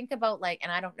 but just think about like,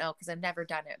 and I don't know because I've never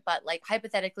done it, but like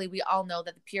hypothetically, we all know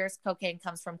that the purest cocaine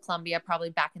comes from Colombia, probably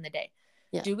back in the day.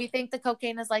 Yeah. Do we think the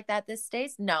cocaine is like that this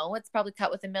days? No, it's probably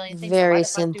cut with a million things. So why Very the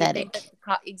fuck do we think that synthetic.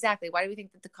 exactly? Why do we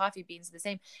think that the coffee beans are the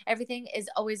same? Everything is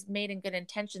always made in good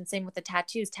intention. Same with the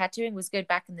tattoos. Tattooing was good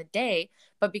back in the day,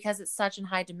 but because it's such in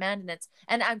high demand,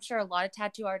 and I'm sure a lot of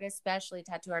tattoo artists, especially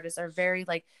tattoo artists, are very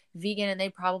like vegan, and they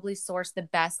probably source the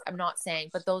best. I'm not saying,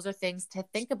 but those are things to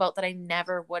think about that I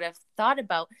never would have thought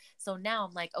about. So now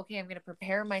I'm like, okay, I'm going to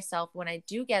prepare myself when I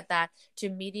do get that to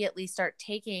immediately start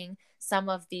taking some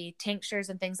of the tinctures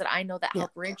and things that I know that Yeah.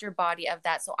 help rid your body of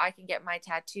that, so I can get my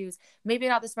tattoos. Maybe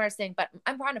not the smartest thing, but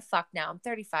I'm trying to fuck now. I'm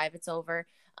 35. It's over.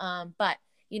 But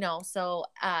so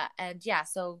and yeah,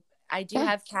 so I do Yeah.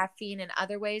 have caffeine in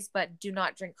other ways, but do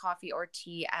not drink coffee or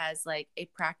tea as like a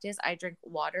practice. I drink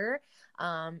water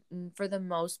for the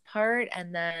most part,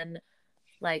 and then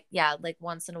like yeah, like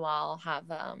once in a while I'll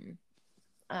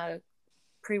have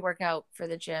pre-workout for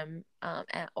the gym,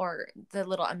 or the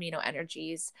little amino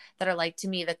energies that are like, to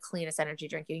me, the cleanest energy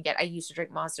drink you can get. I used to drink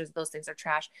Monsters. Those things are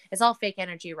trash. It's all fake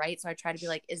energy, right? So I try to be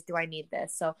like, do I need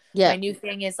this? So Yeah. my new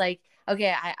thing is like,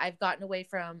 okay, I've gotten away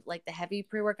from like the heavy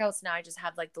pre-workouts. Now I just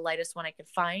have like the lightest one I could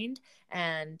find,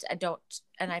 and I've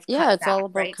cut It's back, all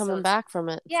about right? So coming it's, back from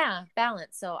it. yeah,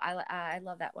 balance. So I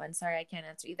love that one. Sorry, I can't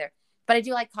answer either, but I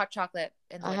do like hot chocolate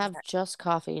in the I have wintertime. just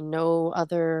coffee, no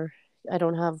other. I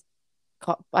don't have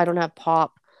I don't have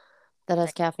pop that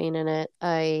has caffeine in it.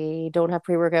 I don't have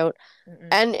pre-workout. Mm-mm.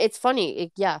 And it's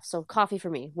funny. Yeah. So coffee for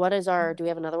me. Do we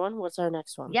have another one? What's our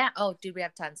next one? Yeah. Oh, dude, we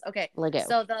have tons. Okay. Lego.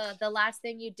 So the last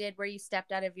thing you did where you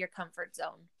stepped out of your comfort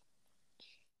zone.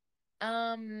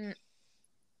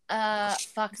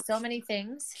 Fuck, so many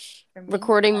things.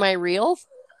 Recording my reel.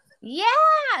 Yeah,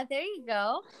 there you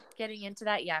go. Getting into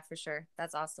that. Yeah, for sure.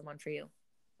 That's awesome one for you.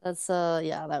 That's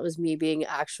yeah, that was me being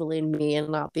actually me and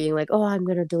not being like, oh, I'm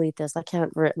gonna delete this. I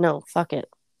can't. No, fuck it.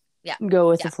 Yeah. Go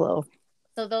with the flow.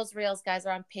 So those reels, guys,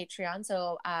 are on Patreon.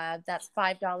 So that's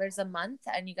 $5 a month,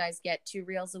 and you guys get 2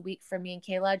 reels a week from me and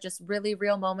Kayla. Just really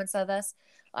real moments of us,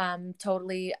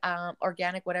 totally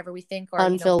organic, whatever we think, or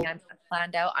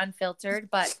planned out, unfiltered,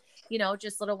 but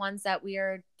just little ones that we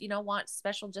are, want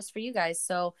special just for you guys.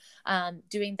 So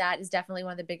doing that is definitely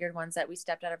one of the bigger ones that we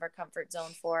stepped out of our comfort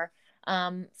zone for.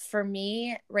 For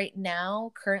me right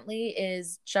now, currently,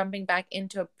 is jumping back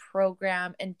into a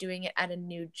program and doing it at a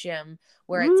new gym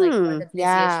where it's like one of the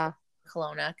busiest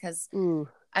Kelowna, because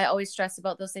I always stress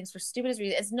about those things for stupidest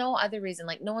reasons. It's no other reason.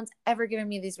 Like, no one's ever given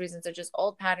me these reasons. They're just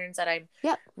old patterns that I'm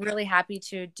really happy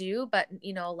to do. But,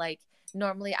 like,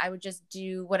 normally I would just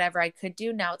do whatever I could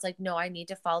do. Now it's like, no, I need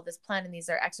to follow this plan. And these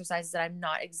are exercises that I'm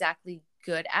not exactly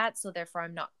good at. So therefore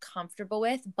I'm not comfortable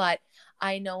with. But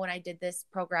I know when I did this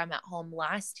program at home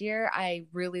last year, I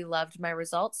really loved my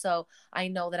results. So I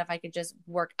know that if I could just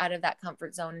work out of that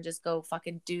comfort zone and just go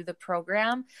fucking do the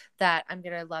program, that I'm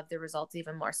going to love the results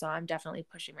even more. So I'm definitely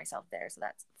pushing myself there. So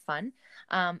that's fun.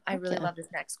 I really love this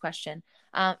next question.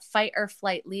 Fight or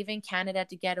flight, leaving Canada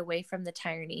to get away from the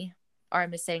tyranny. Or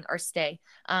I'm saying, or stay.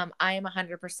 I am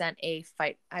 100% a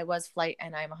fight. I was flight,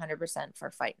 and I'm 100%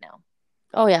 for fight now.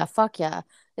 Oh yeah, fuck yeah.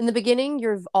 In the beginning,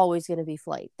 you're always going to be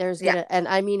flight. And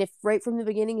I mean, if right from the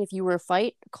beginning, if you were a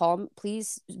fight,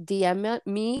 please DM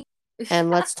me and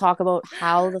let's talk about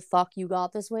how the fuck you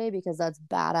got this way, because that's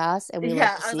badass and we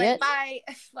like to see it. Bye.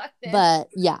 Fuck this. But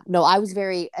yeah, no, I was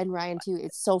and Ryan too.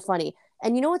 It's so funny.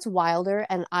 And you know what's wilder?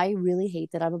 And I really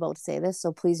hate that I'm about to say this,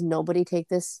 so please nobody take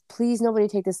this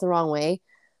the wrong way.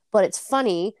 But it's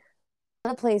funny.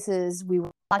 One of the places we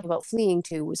were talking about fleeing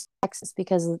to was Texas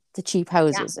because of the cheap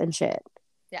houses and shit.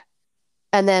 Yeah.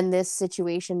 And then this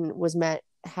situation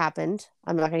happened.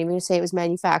 I'm not even going to say it was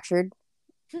manufactured.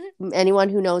 Anyone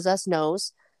who knows us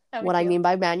knows what I mean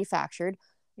by manufactured.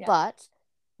 Yeah. But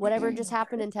whatever just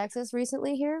happened in Texas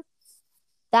recently here,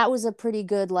 that was a pretty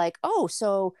good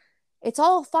so it's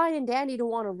all fine and dandy to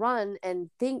want to run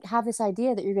and have this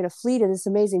idea that you're going to flee to this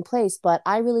amazing place, but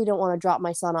I really don't want to drop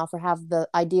my son off or have the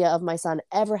idea of my son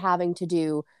ever having to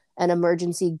do an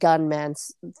emergency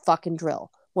gunman's fucking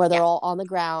drill where they're all on the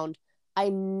ground. I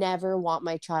never want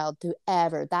my child to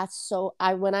ever. That's so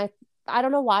I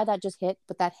don't know why that just hit,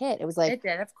 but that hit. It was like, it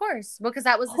did, of course, because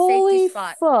that was the safety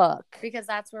spot. Fuck. Because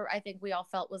that's where I think we all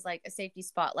felt was like a safety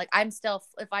spot. Like, I'm still,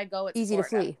 if I go, it's easy Florida.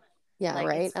 To flee. Yeah, like,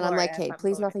 right. And I'm like, hey,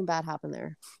 please nothing bad happen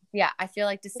there. Yeah, I feel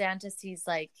like DeSantis,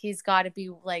 he's got to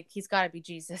be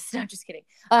Jesus. No, I'm just kidding.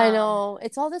 I know.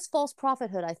 It's all this false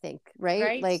prophethood, I think,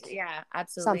 right? Like, yeah,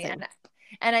 absolutely.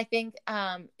 And I think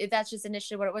that's just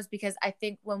initially what it was, because I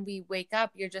think when we wake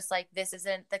up, you're just like, this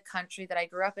isn't the country that I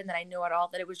grew up in, that I know it all,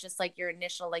 that it was just like your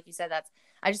initial, like you said,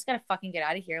 I just got to fucking get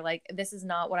out of here. Like, this is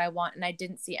not what I want. And I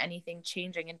didn't see anything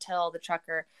changing until the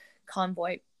trucker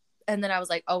convoy. And then I was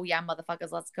like, oh yeah,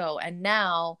 motherfuckers, let's go. And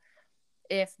now,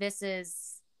 if this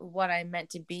is what I'm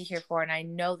meant to be here for, and I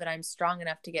know that I'm strong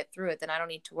enough to get through it, then I don't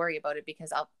need to worry about it,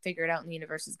 because I'll figure it out, and the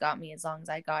universe has got me as long as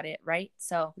I got it, right?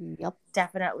 So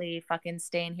definitely fucking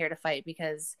staying here to fight,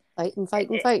 because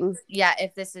fighting. Yeah,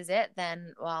 if this is it,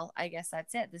 then, well, I guess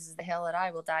that's it. This is the hill that I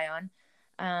will die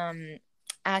on.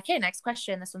 Okay, next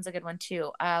question. This one's a good one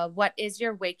too. What is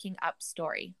your waking up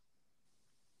story?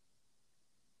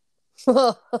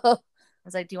 I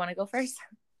was like, do you want to go first?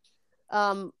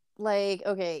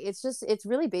 Okay, it's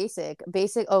really basic.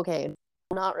 Okay,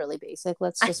 not really basic.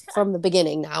 Let's just from the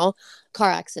beginning now.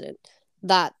 Car accident.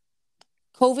 That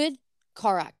COVID,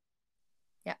 car accident.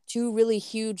 Yeah. 2 really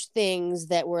huge things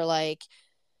that were like,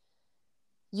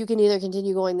 you can either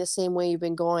continue going the same way you've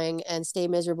been going and stay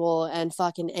miserable and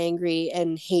fucking angry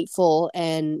and hateful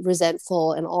and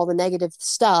resentful and all the negative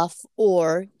stuff,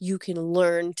 or you can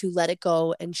learn to let it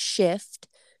go and shift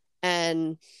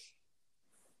and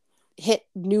hit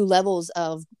new levels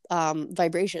of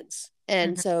vibrations.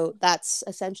 And so that's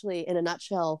essentially, in a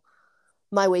nutshell,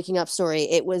 my waking up story.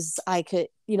 It was, I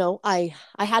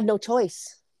had no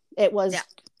choice. It was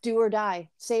do or die.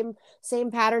 Same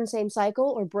pattern, same cycle,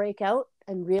 or break out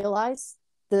and realize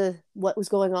what was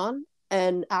going on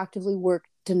and actively work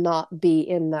to not be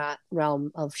in that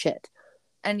realm of shit.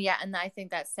 And yeah, and I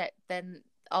think that then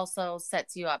also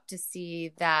sets you up to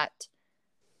see that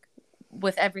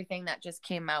with everything that just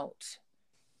came out,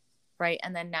 right?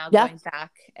 And then now going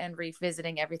back and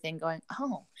revisiting everything, going,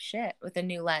 oh shit, with a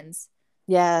new lens.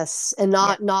 Yes, and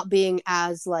not being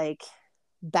as like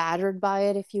battered by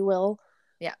it, if you will.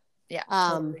 Yeah,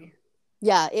 totally.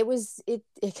 Yeah, it was it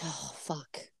oh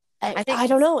fuck. I think I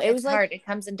don't know. It was hard. like It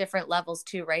comes in different levels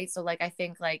too, right? So like I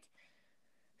think like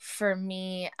for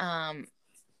me, I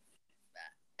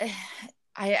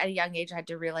at a young age I had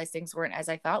to realize things weren't as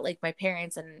I thought, like my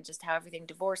parents and just how everything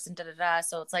divorced and da.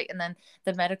 So it's like, and then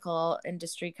the medical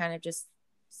industry kind of just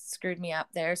screwed me up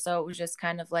there. So it was just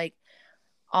kind of like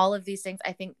all of these things.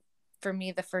 I think for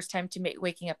me, the first time to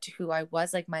waking up to who I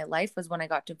was, like my life, was when I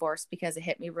got divorced, because it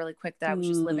hit me really quick that I was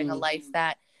just living a life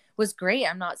that was great.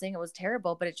 I'm not saying it was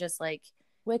terrible, but it just like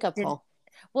wake up call.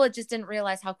 Well, it just didn't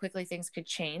realize how quickly things could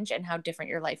change and how different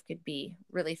your life could be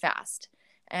really fast.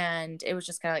 And it was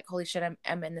just kind of like, holy shit,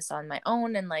 I'm in this on my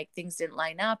own, and like things didn't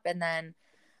line up. And then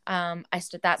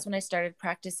that's when I started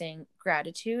practicing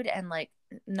gratitude, and like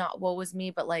not what was me,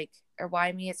 but like, or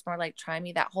why me, it's more like try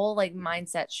me. That whole like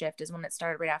mindset shift is when it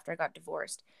started right after I got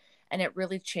divorced, and it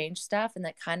really changed stuff. And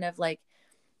that kind of like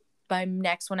my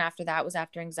next one after that was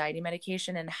after anxiety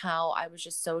medication, and how I was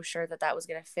just so sure that that was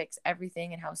going to fix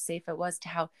everything, and how safe it was, to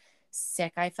how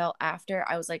sick I felt after.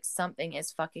 I was like, something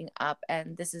is fucking up,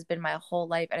 and this has been my whole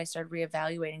life. And I started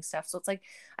reevaluating stuff. So it's like,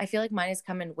 I feel like mine has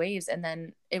come in waves. And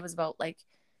then it was about like,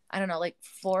 I don't know, like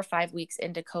 4 or 5 weeks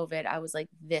into COVID, I was like,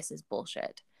 this is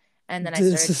bullshit. And then I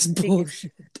started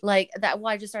like that.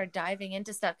 Well, I just started diving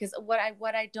into stuff, because what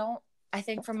I don't, I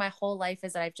think from my whole life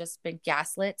is that I've just been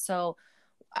gaslit. So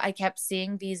I kept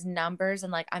seeing these numbers,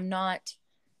 and like,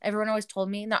 everyone always told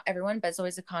me, not everyone, but it's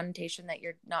always a connotation that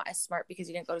you're not as smart because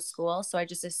you didn't go to school. So I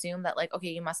just assumed that like, okay,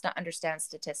 you must not understand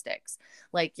statistics.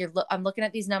 Like I'm looking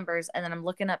at these numbers, and then I'm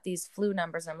looking at these flu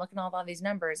numbers, and I'm looking at all these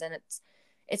numbers, and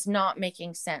it's not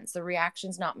making sense. The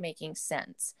reaction's not making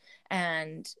sense.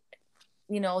 And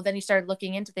then you started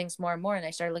looking into things more and more, and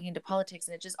I started looking into politics,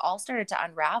 and it just all started to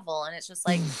unravel. And it's just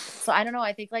like, so I don't know.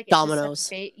 I think like it's dominoes.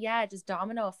 Just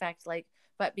domino effect. Like,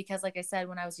 but because like I said,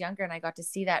 when I was younger and I got to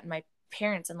see that in my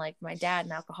parents and like my dad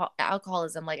and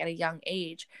alcoholism, like at a young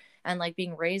age, and like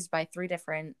being raised by 3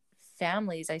 different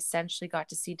families, I essentially got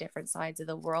to see different sides of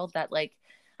the world that like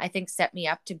I think set me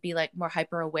up to be like more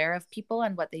hyper aware of people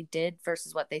and what they did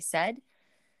versus what they said.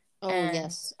 Oh, and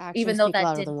yes. Actions even though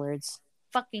that did words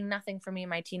fucking nothing for me in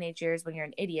my teenage years when you're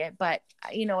an idiot, but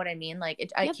you know what I mean? Like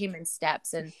it came in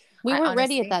steps, and we weren't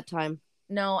ready at that time.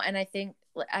 No. And I think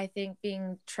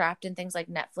being trapped in things like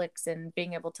Netflix and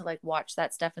being able to like watch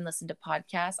that stuff and listen to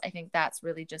podcasts, I think that's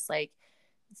really just like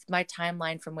my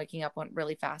timeline from waking up went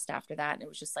really fast after that. And it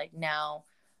was just like, now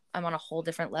I'm on a whole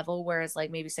different level. Whereas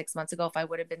like maybe 6 months ago, if I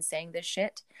would have been saying this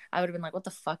shit, I would have been like, what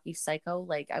the fuck, you psycho?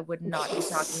 Like I would not be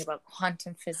talking about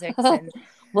quantum physics and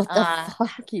what the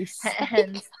fuck you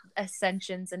and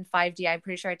ascensions and 5D. I'm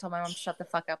pretty sure I told my mom to shut the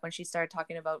fuck up when she started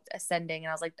talking about ascending.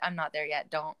 And I was like, I'm not there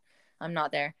yet. I'm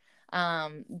not there.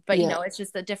 But it's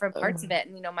just the different parts of it.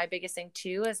 And my biggest thing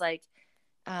too is like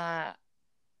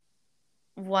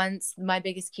once my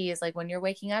biggest key is like when you're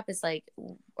waking up is like,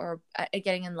 or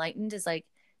getting enlightened is like,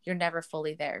 you're never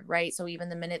fully there, right? So even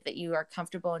the minute that you are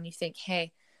comfortable and you think,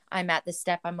 hey, I'm at this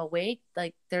step, I'm awake,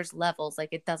 like there's levels, like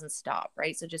it doesn't stop,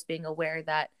 right? So just being aware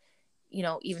that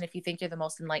even if you think you're the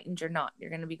most enlightened, you're not. You're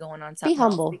going to be going on something. Be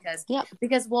humble,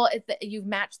 because well, you've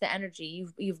matched the energy,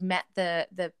 you've met the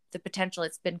potential.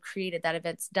 It's been created. That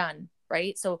event's done,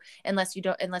 right? So unless you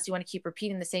want to keep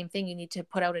repeating the same thing, you need to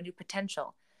put out a new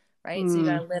potential, right? So you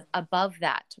got to live above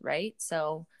that, right?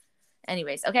 So,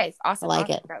 anyways, okay, awesome. I like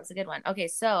it. That was a good one. Okay,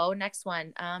 so next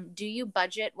one. Do you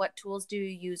budget? What tools do you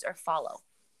use or follow?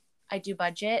 I do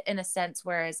budget in a sense,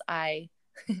 whereas I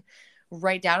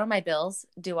write down on my bills.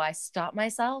 Do I stop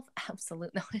myself?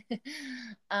 Absolutely.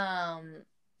 Yeah,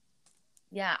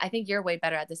 I think you're way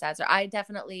better at this answer. I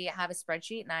definitely have a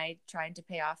spreadsheet, and I trying to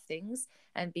pay off things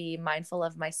and be mindful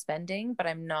of my spending, but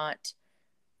I'm not,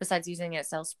 besides using an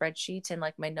Excel spreadsheet and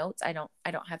like my notes, I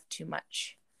don't have too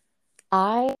much.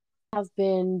 I have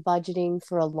been budgeting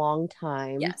for a long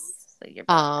time. Yes. So you're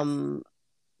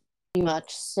pretty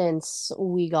much since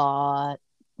we bought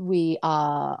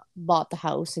the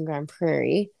house in Grand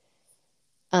Prairie,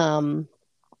 and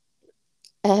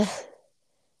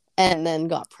then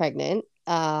got pregnant.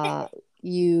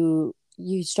 You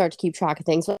start to keep track of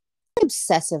things, but I'm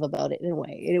obsessive about it in a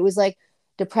way. And it was like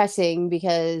depressing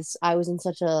because I was in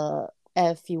such a,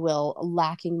 if you will,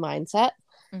 lacking mindset.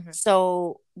 Mm-hmm.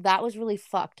 So that was really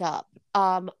fucked up.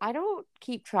 I don't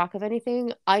keep track of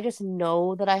anything. I just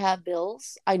know that I have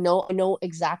bills. I know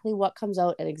exactly what comes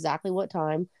out at exactly what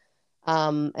time,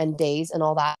 and days and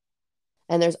all that.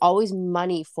 And there's always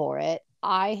money for it.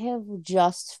 I have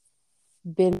just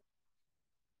been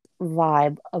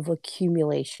vibe of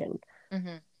accumulation,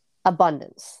 Mm-hmm.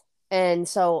 abundance. And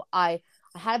so I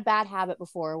had a bad habit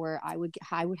before where I would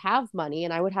have money,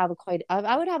 and I would have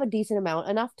I would have a decent amount,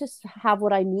 enough to have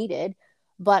what I needed,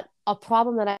 but a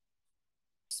problem that I was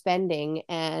spending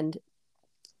and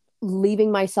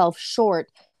leaving myself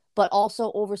short, but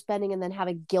also overspending and then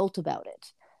having guilt about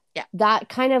it. Yeah. That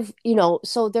kind of,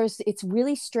 so it's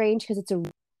really strange because it's a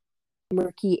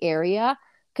murky area,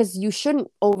 because you shouldn't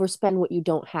overspend what you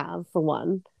don't have, for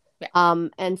one. Yeah.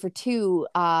 And for two,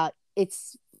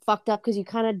 it's fucked up because you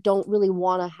kind of don't really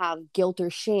want to have guilt or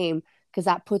shame, because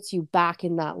that puts you back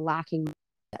in that lacking.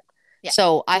 Yeah.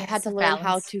 So I Yes, had to the learn how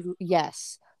balance. to,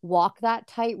 yes, walk that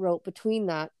tightrope between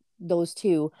those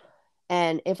two.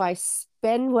 And if I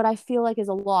spend what I feel like is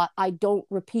a lot, I don't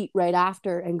repeat right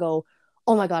after and go,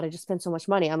 oh my God, I just spent so much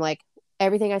money. I'm like,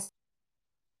 everything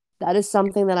that is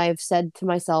something that I've said to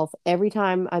myself every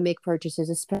time I make purchases,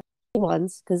 especially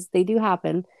ones, because they do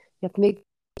happen. You have to make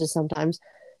purchases sometimes.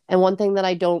 And one thing that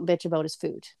I don't bitch about is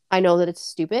food. I know that it's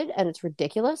stupid and it's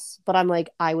ridiculous, but I'm like,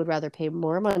 I would rather pay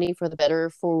more money for the better,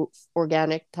 for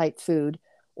organic type food,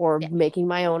 or Yeah. making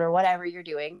my own, or whatever you're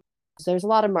doing. So there's a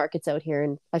lot of markets out here,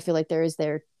 and I feel like there is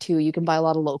there too. You can buy a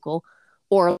lot of local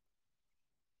or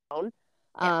own.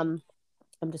 Yeah.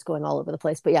 I'm just going all over the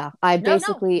place, but yeah, I No, no,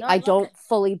 basically no, I I love don't it.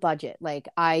 fully budget. Like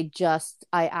I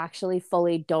actually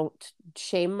fully don't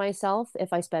shame myself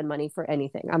if I spend money for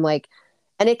anything. I'm like,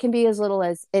 and it can be as little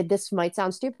as this might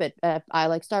sound stupid. I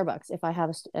like Starbucks. If I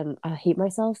have and I hate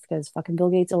myself because fucking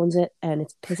Bill Gates owns it and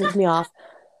it pisses me off.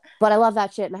 But I love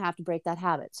that shit and I have to break that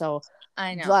habit. So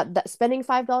I know. spending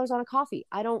 $5 on a coffee,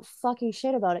 I don't fucking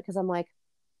shit about it because I'm like,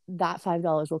 that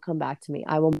 $5 will come back to me.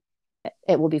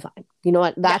 It will be fine. You know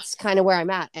what? Yeah. That's kind of where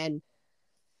I'm at. And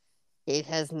it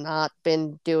has not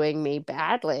been doing me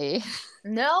badly.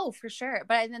 No, for sure.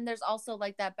 But and then there's also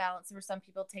like that balance where some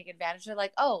people take advantage. They're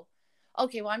like, oh,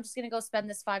 okay, well, I'm just gonna go spend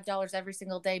this $5 every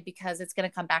single day because it's gonna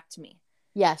come back to me.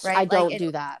 Yes, I Right? Like don't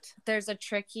do that. there's a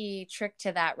tricky trick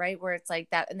to that, right? Where it's like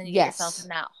that, and then you get yourself in Yes.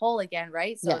 that hole again,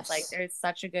 right? So it's like Yes. there's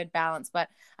such a good balance. But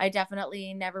I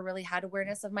definitely never really had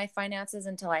awareness of my finances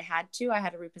until I had to. I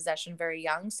had a repossession very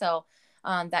young. So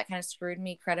that kind of screwed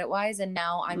me credit wise. And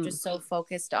now I'm Mm. just so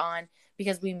focused on,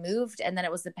 because we moved and then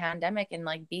it was the pandemic, and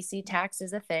like BC tax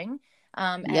is a thing.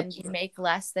 Yep. And you make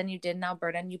less than you did in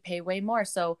Alberta and you pay way more.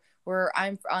 So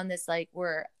I'm on this, like,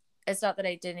 it's not that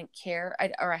I didn't care,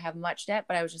 or I have much debt,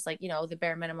 but I was just like, the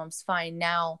bare minimum's fine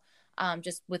now.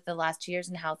 Just with the last 2 years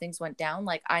and how things went down,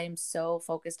 like I am so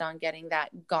focused on getting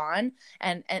that gone,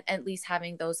 and at least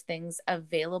having those things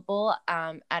available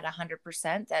at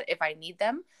 100%, that if I need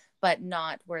them, but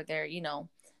not where they're,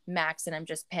 max, and I'm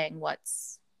just paying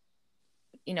what's,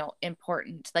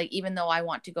 important. Like, even though I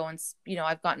want to go and,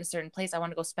 I've gotten a certain place, I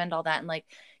want to go spend all that and, like,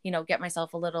 get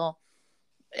myself a little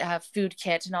food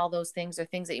kit and all those things are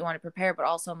things that you want to prepare. But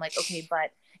also I'm like, okay,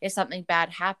 but if something bad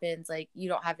happens, like you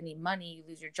don't have any money, you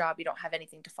lose your job, you don't have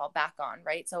anything to fall back on,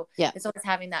 right? So Yeah. it's always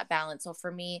having that balance. So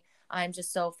for me, I'm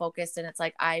just so focused, and it's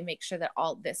like I make sure that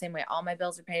all the same way all my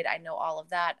bills are paid, I know all of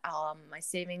that. My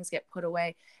savings get put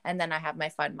away, and then I have my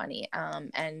fun money.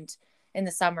 And in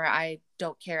the summer I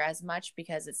don't care as much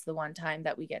because it's the one time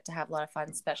that we get to have a lot of fun,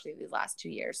 especially these last 2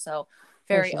 years. So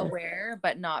For very sure. aware,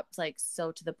 but not like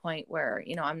so to the point where,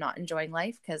 I'm not enjoying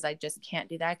life, because I just can't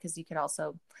do that, because you could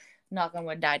also, knock on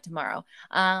wood, die tomorrow.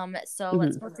 So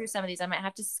let's Mm-hmm. go through some of these. I might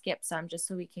have to skip some just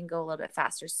so we can go a little bit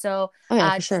faster. So Oh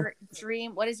yeah, for sure.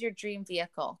 dream, what is your dream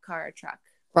vehicle, car or truck?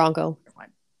 Bronco.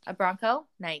 One. A Bronco?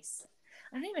 Nice.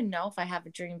 I don't even know if I have a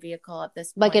dream vehicle at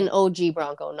this Like an point. OG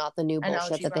Bronco, not the new An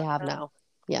bullshit OG that they have Bronco. now.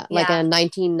 Yeah, like Yeah. a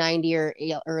 1990 or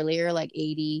earlier, like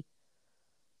 80,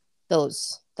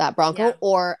 that Yeah. Bronco,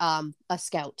 or a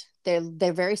Scout.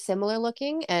 They're very similar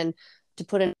looking, and to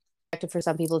put in perspective for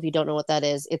some people, if you don't know what that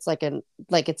is, it's like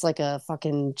a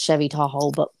fucking Chevy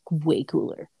Tahoe, but way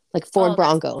cooler. Like Ford Oh, that's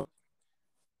Bronco cool.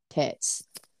 tits.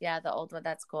 Yeah, the old one.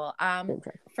 That's cool.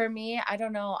 For me, I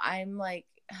don't know. I'm like,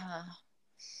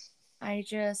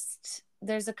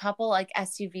 there's a couple like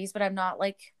SUVs, but I'm not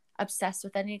like obsessed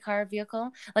with any car or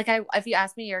vehicle. Like if you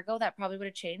asked me a year ago, that probably would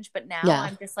have changed. But now Yeah.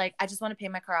 I'm just like, I just want to pay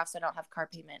my car off so I don't have car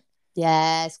payment.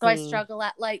 Yes, So I queen. struggle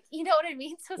at, like, you know what I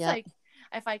mean? So it's Yep. like,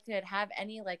 if I could have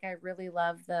any, like, I really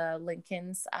love the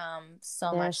Lincolns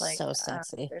so They're much. Like, so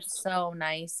sexy. they're so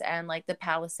nice. And like the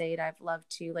Palisade I've loved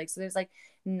too. Like, so there's like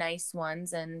nice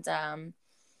ones. And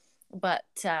But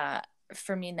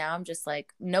for me now, I'm just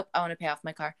like, nope, I want to pay off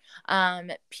my car.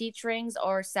 Peach rings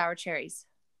or sour cherries?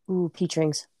 Ooh, peach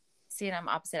rings. See, and I'm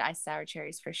opposite. I sour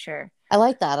cherries for sure. I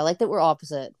like that. I like that we're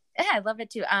opposite. Yeah, I love it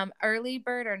too. Early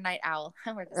bird or night owl?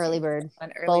 We're the Early same. bird.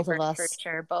 An early Both of bird for us.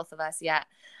 sure. Both of us. Yeah.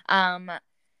 Um,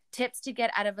 tips to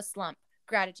get out of a slump.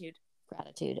 Gratitude.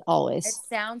 Gratitude. It Always.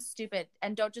 sounds stupid,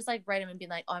 and don't just like write them and be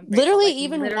like, "Oh, I'm grateful." Literally, Like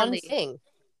even one literally thing.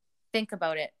 think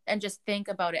about it, and just think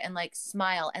about it, and like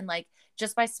smile, and like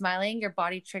just by smiling, your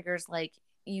body triggers like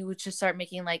you just start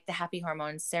making like the happy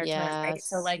hormones, serotonin, right?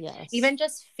 So like even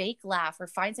just fake laugh or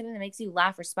find something that makes you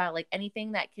laugh or smile, like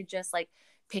anything that could just like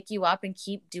pick you up and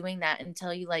keep doing that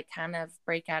until you like kind of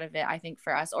break out of it. I think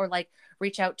for us, or like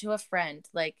reach out to a friend,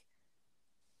 like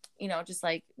just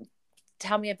like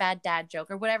tell me a bad dad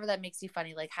joke or whatever that makes you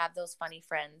funny. Like have those funny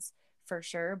friends for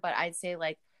sure. But I'd say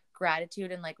like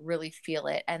gratitude and like really feel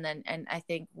it. And I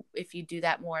think if you do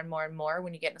that more and more and more,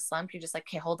 when you get in a slump, you're just like,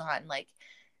 okay, hold on. Like,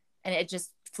 and it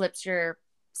just flips your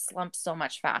slump so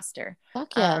much faster.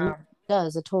 Fuck yeah, it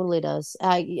does. It totally does.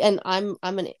 I'm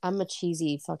a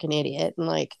cheesy fucking idiot, and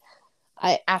like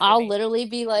I'll literally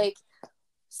be like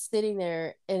sitting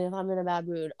there, and if I'm in a bad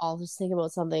mood, I'll just think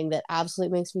about something that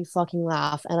absolutely makes me fucking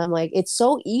laugh, and I'm like, it's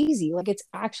so easy. Like it's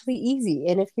actually easy,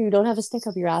 and if you don't have a stick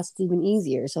up your ass, it's even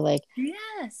easier. So like,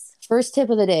 yes. First tip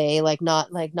of the day,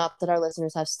 not that our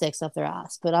listeners have sticks up their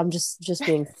ass, but I'm just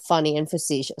being funny and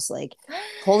facetious. Like,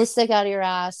 pull the stick out of your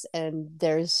ass, and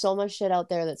there's so much shit out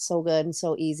there that's so good and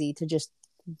so easy to just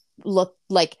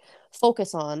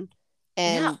focus on.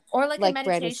 And or like a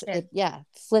meditation.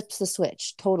 Flips the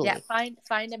switch totally. Yeah,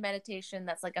 find a meditation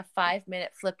that's like a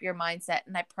 5-minute flip your mindset,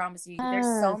 and I promise you,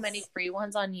 there's so many free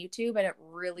ones on YouTube, and it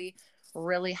really,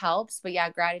 really helps. But yeah,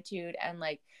 gratitude and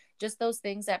like just those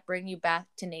things that bring you back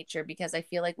to nature, because I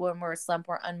feel like when we're a slump,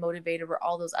 we're unmotivated, we're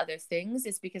all those other things.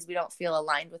 It's because we don't feel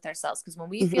aligned with ourselves. Because when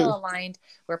we feel aligned,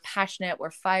 we're passionate,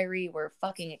 we're fiery, we're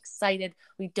fucking excited.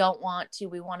 We want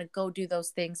to go do those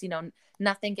things.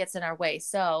 Nothing gets in our way.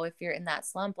 So if you're in that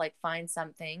slump, like find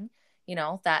something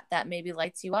that maybe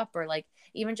lights you up, or like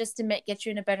even just to get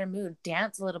you in a better mood,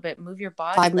 dance a little bit, move your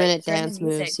body, 5-minute dance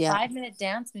moves. 5-minute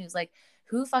dance moves. Like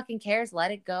who fucking cares?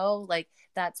 Let it go. Like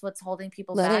that's what's holding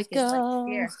people back. Let it go. Is like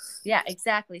fear. Yeah,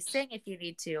 exactly. Sing if you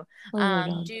need to.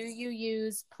 Do you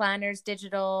use planners,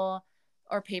 digital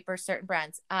or paper, certain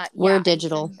brands? We're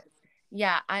digital.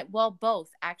 Both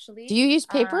actually. Do you use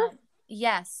paper?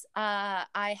 Yes.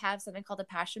 I have something called a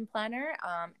passion planner.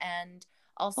 And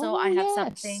also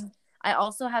I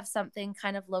also have something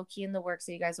kind of low key in the works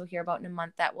that you guys will hear about in a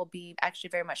month that will be actually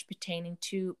very much pertaining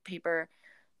to paper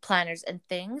planners and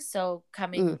things. So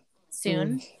coming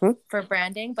soon for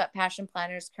branding, but passion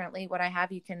planners currently what I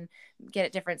have. You can get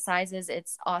it different sizes.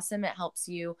 It's awesome. It helps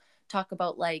you talk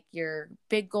about like your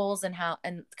big goals and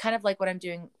kind of like what I'm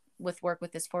doing with work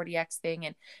with this 40X thing,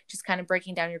 and just kind of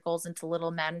breaking down your goals into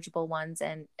little manageable ones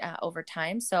and over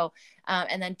time. So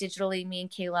and then digitally, me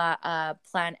and Kayla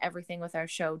plan everything with our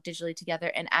show digitally together,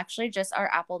 and actually just our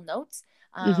Apple Notes.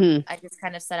 I just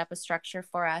kind of set up a structure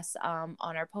for us on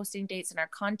our posting dates and our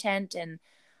content and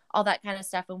all that kind of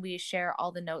stuff, and we share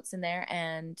all the notes in there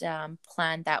and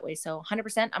plan that way. So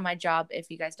 100% on my job,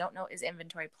 if you guys don't know, is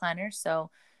inventory planner.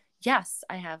 So yes,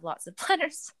 I have lots of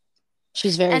planners.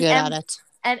 She's very good at it.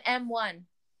 And M1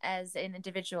 as an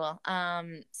individual.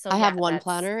 So I have one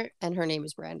planner, and her name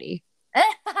is Brandy.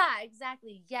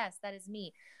 Exactly. Yes, that is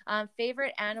me.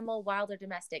 Favorite animal, wild or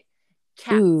domestic?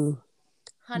 Cats. Ooh.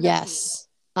 Yes.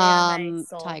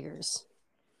 Tigers.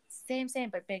 Same,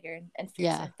 but bigger and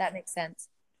fiercer. Yeah. That makes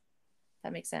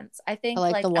sense. I think I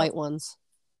like the white ones.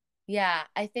 Yeah,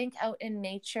 I think out in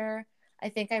nature, I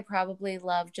think I probably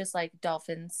love just like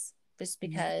dolphins, just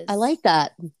because I like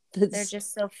that. They're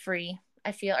just so free.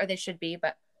 I feel, or they should be,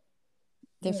 but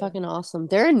they're fucking awesome.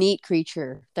 They're a neat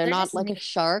creature. They're not like neat. A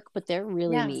shark, but they're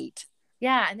really neat.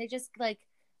 Yeah, and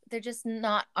they're just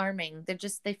not arming.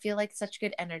 They feel like such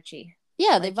good energy.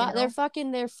 Yeah, they're fun.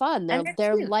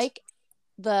 They're like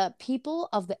the people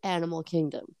of the animal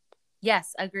kingdom.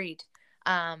 Yes, agreed.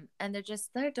 And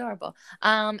they're adorable.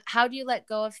 How do you let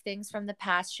go of things from the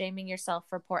past, shaming yourself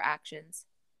for poor actions?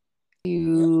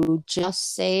 You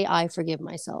just say, I forgive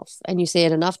myself. And you say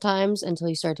it enough times until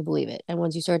you start to believe it. And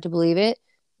once you start to believe it,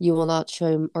 you will not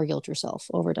shame or guilt yourself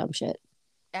over dumb shit.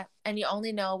 Yeah. And you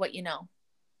only know what you know.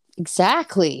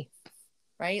 Exactly.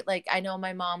 Right? Like, I know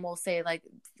my mom will say, like,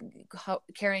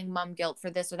 carrying mom guilt for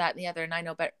this or that and the other. And I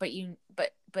know, but you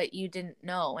didn't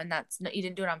know. And you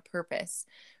didn't do it on purpose.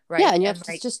 Right? Yeah. And you have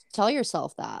to just tell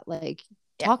yourself that. Like,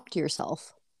 talk to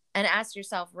yourself. And ask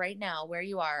yourself right now where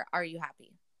you are you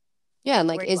happy? Yeah, and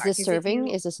like, is this serving?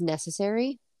 Is this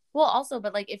necessary? Well, also,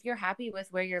 but like if you're happy with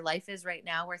where your life is right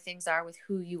now, where things are with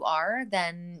who you are,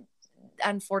 then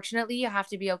unfortunately you have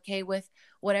to be okay with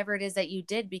whatever it is that you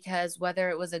did, because whether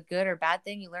it was a good or bad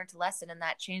thing, you learned a lesson and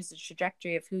that changed the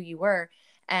trajectory of who you were.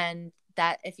 And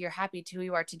that if you're happy to who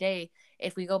you are today,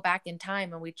 if we go back in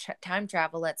time and we time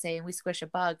travel, let's say, and we squish a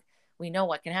bug, we know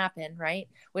what can happen, right?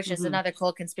 Which is another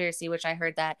cool conspiracy, which I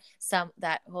heard that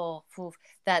that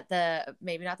the,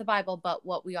 maybe not the Bible, but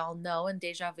what we all know in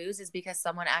deja vus is because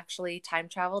someone actually time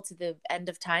traveled to the end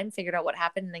of time, figured out what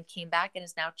happened, and then came back and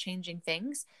is now changing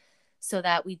things so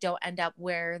that we don't end up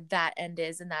where that end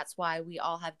is. And that's why we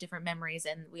all have different memories,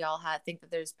 and we all think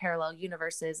that there's parallel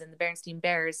universes and the Berenstain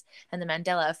Bears and the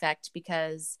Mandela effect,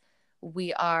 because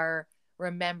we are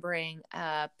remembering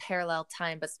a parallel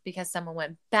time, but because someone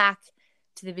went back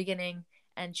to the beginning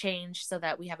and changed so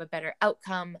that we have a better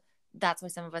outcome. That's why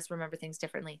some of us remember things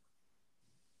differently.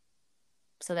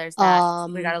 So there's that.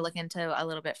 We got to look into a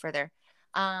little bit further.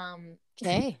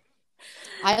 Okay.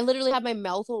 I literally had my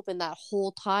mouth open that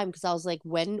whole time because I was like,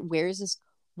 where is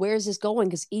this going?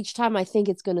 Because each time I think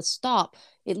it's going to stop,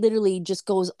 it literally just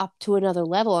goes up to another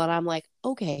level. And I'm like,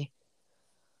 okay.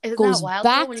 Isn't goes that wild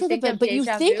back when to the bed. But you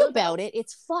think about it,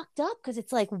 it's fucked up because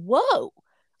it's like, whoa.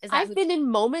 I've been in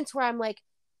moments where I'm like,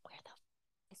 where the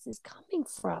fuck is this coming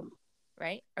from?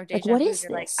 Right? Or deja like, what is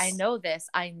this? Like, I know this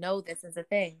is a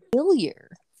thing. Familiar.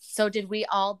 So did we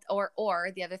all, or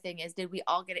the other thing is, did we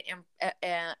all get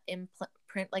an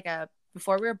imprint, like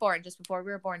before we were born, just before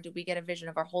we were born, did we get a vision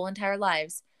of our whole entire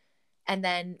lives? And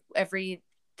then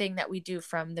everything that we do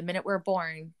from the minute we're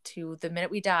born to the minute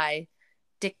we die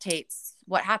dictates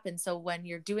what happens. So when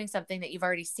you're doing something that you've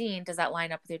already seen, does that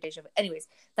line up with your deja vu? Anyways,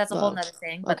 that's a whole nother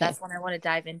thing, but that's one I want to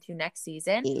dive into next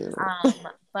season.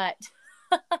 But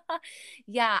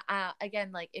yeah,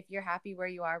 again, like if you're happy where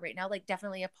you are right now, like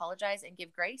definitely apologize and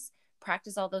give grace.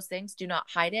 Practice all those things. Do not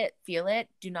hide it. Feel it.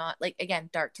 Do not, like, again,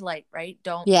 dark to light, right?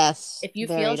 Don't. Yes. If you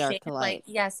feel shame, like,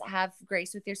 yes, have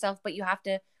grace with yourself, but you have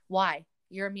to. Why?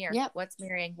 You're a mirror. Yep. What's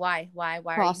mirroring? Why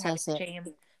Process are you having shame?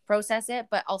 Process it,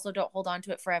 but also don't hold on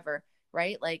to it forever,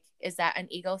 right? Like, is that an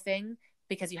ego thing?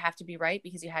 Because you have to be right,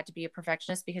 because you had to be a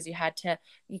perfectionist, because you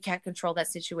can't control that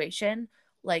situation.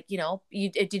 Like,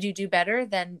 did you do better?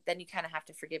 Then you kind of have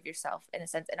to forgive yourself in a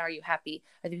sense. And are you happy?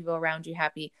 Are the people around you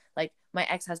happy? Like my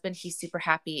ex-husband, he's super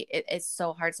happy. It's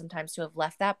so hard sometimes to have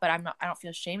left that, but I don't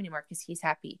feel shame anymore because he's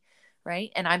happy.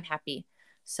 Right. And I'm happy.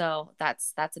 So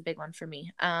that's a big one for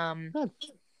me.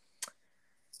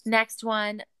 Next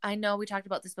one, I know we talked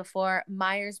about this before,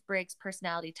 Myers-Briggs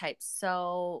personality types.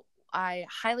 So I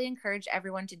highly encourage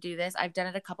everyone to do this. I've done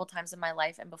it a couple times in my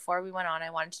life, and before we went on, I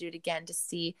wanted to do it again to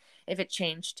see if it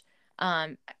changed.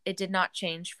 It did not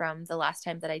change from the last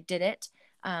time that I did it.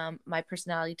 My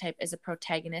personality type is a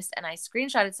protagonist, and I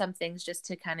screenshotted some things just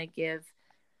to kind of give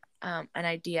an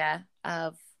idea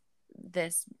of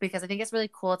this, because I think it's really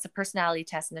cool. It's a personality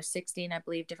test, and there's 16, I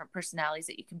believe, different personalities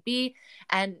that you can be.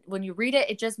 And when you read it,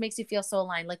 it just makes you feel so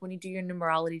aligned. Like when you do your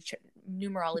numerology chart,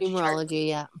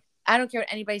 yeah. I don't care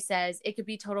what anybody says. It could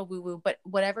be total woo-woo, but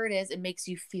whatever it is, it makes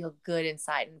you feel good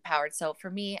inside and empowered. So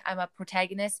for me, I'm a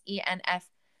protagonist,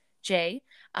 ENFJ,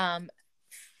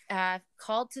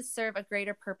 called to serve a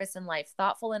greater purpose in life,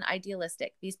 thoughtful and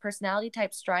idealistic. These personality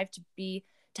types strive to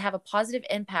have a positive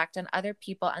impact on other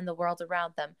people and the world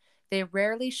around them. They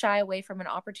rarely shy away from an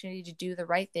opportunity to do the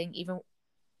right thing, even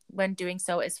when doing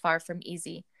so is far from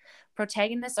easy.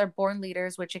 Protagonists are born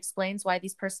leaders, which explains why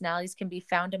these personalities can be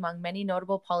found among many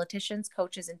notable politicians,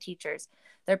 coaches, and teachers.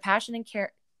 Their passion and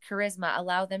charisma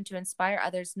allow them to inspire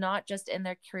others, not just in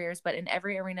their careers, but in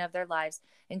every arena of their lives,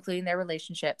 including their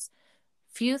relationships.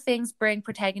 Few things bring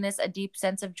protagonists a deep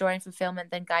sense of joy and fulfillment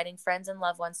than guiding friends and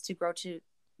loved ones to grow to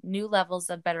new levels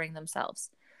of bettering themselves.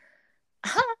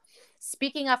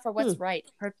 Speaking up for what's right,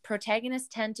 protagonists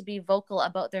tend to be vocal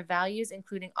about their values,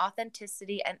 including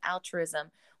authenticity and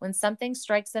altruism. When something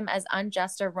strikes them as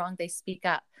unjust or wrong, they speak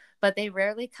up, but they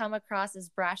rarely come across as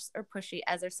brash or pushy,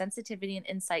 as their sensitivity and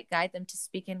insight guide them to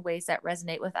speak in ways that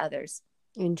resonate with others.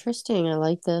 Interesting. I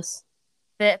like this.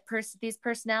 These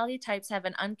personality types have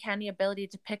an uncanny ability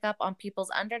to pick up on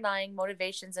people's underlying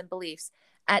motivations and beliefs.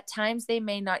 At times, they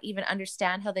may not even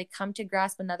understand how they come to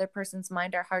grasp another person's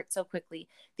mind or heart so quickly.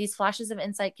 These flashes of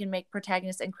insight can make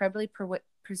protagonists incredibly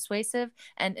persuasive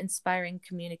and inspiring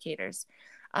communicators.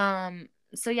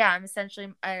 So yeah, I'm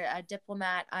essentially a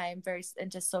diplomat. I'm very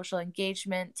into social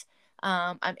engagement.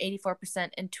 I'm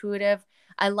 84% intuitive.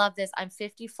 I love this. I'm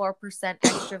 54%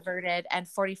 extroverted and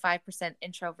 45%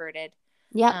 introverted.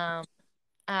 Yeah.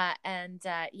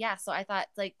 Yeah, so I thought,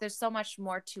 like, there's so much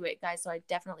more to it, guys. So I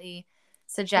definitely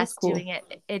suggest doing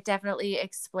it. It definitely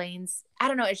explains. I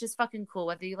don't know. It's just fucking cool,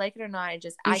 whether you like it or not.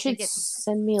 I think it's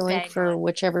send me a link for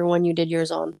whichever one you did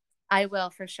yours on. I will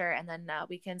for sure, and then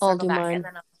we can circle back, mine. and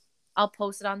then I'll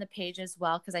post it on the page as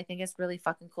well because I think it's really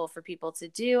fucking cool for people to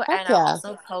do. And I'll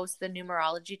also post the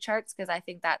numerology charts because I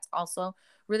think that's also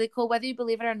really cool. Whether you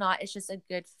believe it or not, it's just a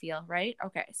good feel, right?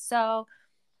 Okay, so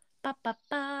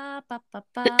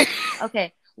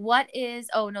okay,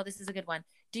 this is a good one.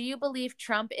 Do you believe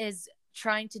Trump is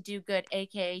trying to do good,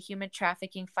 aka human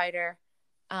trafficking fighter,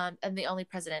 and the only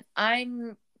president?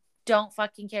 Don't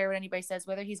fucking care what anybody says,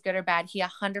 whether he's good or bad. He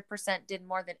 100% did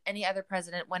more than any other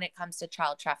president when it comes to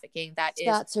child trafficking.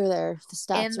 Stats are there. The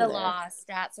stats in the law.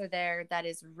 Stats are there. That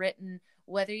is written.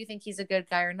 Whether you think he's a good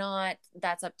guy or not,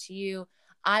 that's up to you.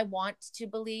 I want to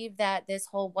believe that this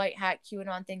whole white hat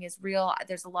QAnon thing is real.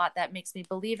 There's a lot that makes me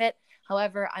believe it.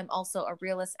 However, I'm also a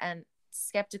realist and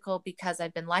skeptical because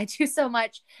I've been lied to so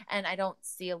much and I don't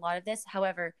see a lot of this.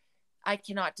 However, I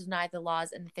cannot deny the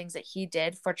laws and the things that he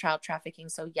did for child trafficking.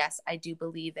 So yes, I do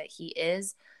believe that he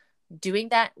is doing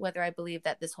that. Whether I believe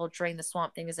that this whole drain the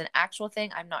swamp thing is an actual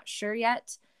thing, I'm not sure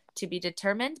yet, to be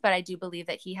determined, but I do believe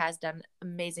that he has done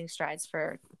amazing strides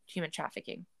for human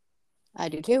trafficking. I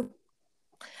do too.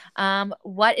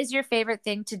 What is your favorite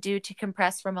thing to do to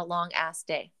compress from a long ass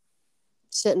day?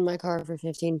 Sit in my car for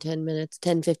 15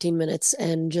 minutes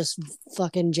and just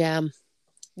fucking jam.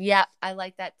 Yeah, I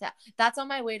like that. That's on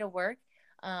my way to work.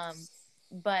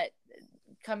 But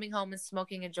coming home and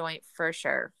smoking a joint for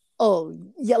sure. Oh,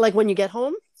 yeah, like when you get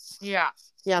home? Yeah.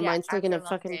 Yeah, mine's taking a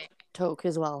fucking toke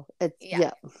as well.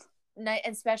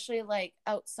 Especially like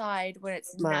outside when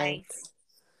it's nice.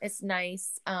 It's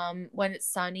nice. When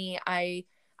it's sunny, I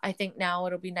think now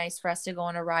it'll be nice for us to go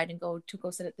on a ride and go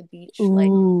sit at the beach.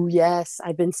 Ooh, yes.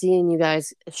 I've been seeing you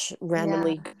guys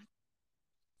randomly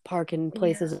park in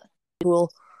places. Cool.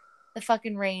 The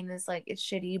fucking rain is like, it's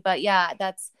shitty, but yeah,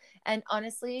 and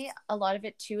honestly, a lot of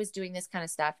it too is doing this kind of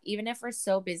stuff. Even if we're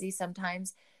so busy,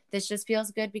 sometimes this just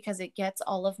feels good because it gets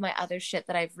all of my other shit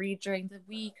that I've read during the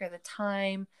week or the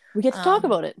time. We get to talk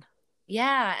about it.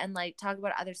 Yeah, and like talk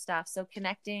about other stuff. So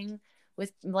connecting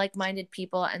with like-minded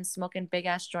people and smoking big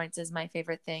ass joints is my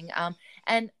favorite thing.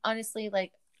 And honestly,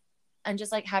 like, and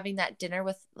just like having that dinner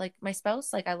with like my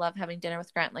spouse, like I love having dinner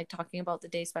with Grant, like talking about the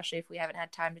day, especially if we haven't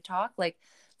had time to talk, like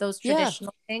those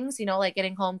traditional things, like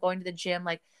getting home, going to the gym,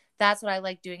 like that's what I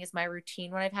like doing is my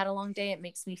routine when I've had a long day. It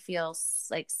makes me feel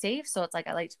like safe. So it's like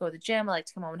I like to go to the gym, I like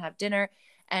to come home and have dinner,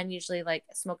 and usually like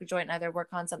smoke a joint and either work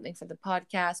on something for the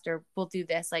podcast or we'll do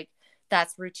this. Like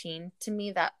that's routine to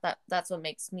me. That's what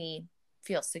makes me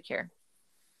feel secure.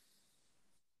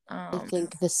 I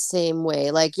think the same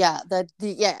way. Like,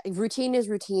 routine is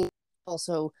routine.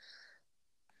 Also,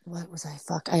 what was I?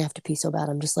 Fuck, I have to pee so bad.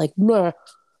 I'm just like, meh.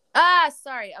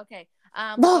 Sorry. Okay.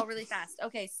 We'll go really fast.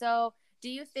 Okay, so do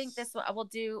you think this one we'll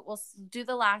do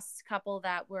the last couple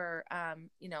that were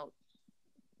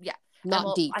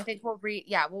not deep. I think we'll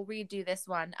redo this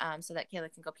one so that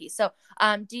Kayla can go pee. So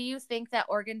do you think that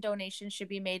organ donation should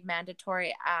be made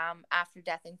mandatory after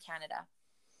death in Canada?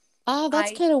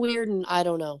 That's kind of weird, and I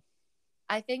don't know.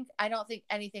 I don't think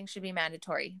anything should be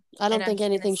mandatory. I don't think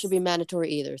anything should be mandatory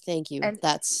either. Thank you.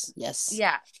 That's yes.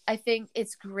 Yeah, I think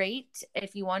it's great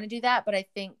if you want to do that, but I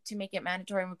think to make it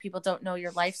mandatory when people don't know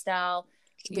your lifestyle,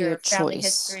 your family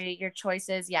history, your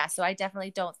choices. Yeah, so I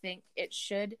definitely don't think it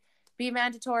should be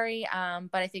mandatory.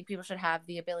 But I think people should have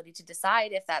the ability to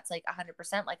decide if that's like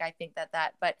 100%. Like I think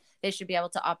but they should be able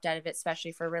to opt out of it,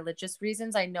 especially for religious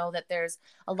reasons. I know that there's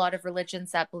a lot of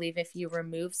religions that believe if you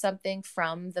remove something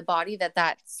from the body that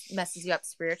messes you up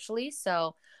spiritually.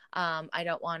 So I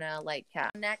don't want to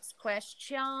next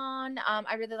question.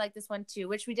 I really like this one too,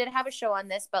 which we did have a show on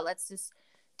this, but let's just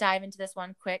dive into this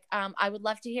one quick. I would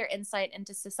love to hear insight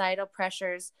into societal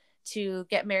pressures to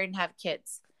get married and have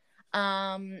kids.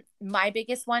 My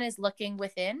biggest one is looking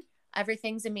within.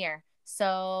 Everything's a mirror.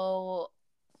 So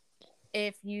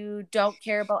if you don't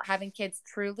care about having kids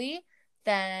truly,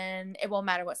 then it won't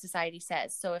matter what society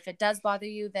says. So if it does bother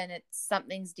you, then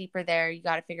something's deeper there. You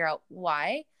got to figure out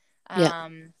why.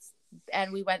 And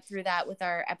we went through that with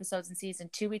our episodes in season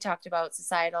 2. We talked about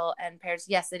societal and pairs.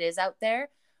 Yes, it is out there.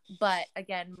 But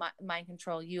again, mind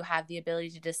control, you have the ability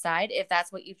to decide if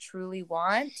that's what you truly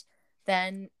want.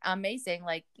 Then amazing.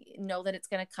 Like, know that it's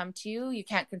going to come to you. You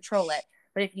can't control it.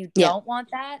 But if you don't want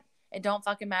that, it don't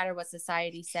fucking matter what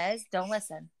society says. Don't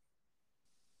listen.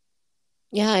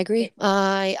 Yeah, I agree.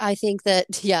 I think that,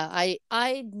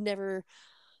 I never,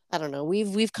 I don't know.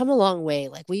 We've come a long way.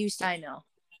 Like we used to. I know.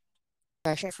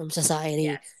 Pressure from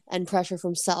society and pressure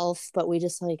from self, but we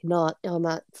just like not on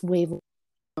that wave.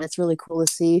 It's really cool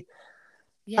to see.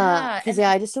 Yeah. Because yeah,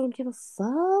 I just don't give a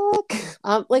fuck.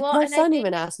 Like Well, my and I son think,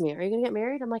 even asked me, "Are you gonna get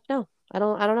married?" I'm like, "No, I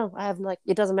don't know. I have like,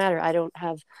 it doesn't matter. I don't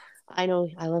have. I know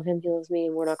I love him. He loves me,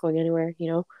 and we're not going anywhere.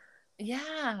 You know."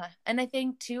 yeah. And I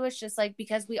think too, it's just like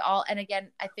because we all, and again,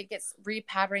 I think it's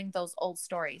repowering those old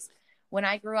stories. When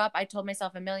I grew up, I told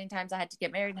myself a million times I had to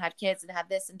get married and have kids and have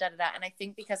this and da da da. And I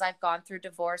think because I've gone through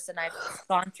divorce and I've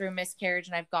gone through miscarriage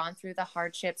and I've gone through the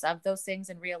hardships of those things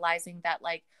and realizing that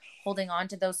like holding on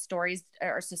to those stories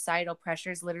or societal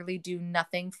pressures literally do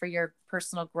nothing for your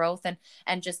personal growth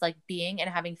and just like being and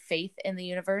having faith in the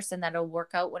universe and that it'll work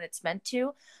out when it's meant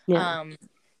to. Yeah. Um,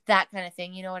 that kind of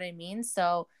thing, you know what I mean?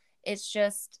 So it's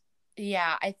just,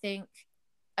 yeah, I think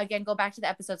again, go back to the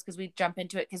episodes because we jump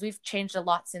into it because we've changed a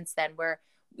lot since then. Where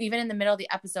even in the middle of the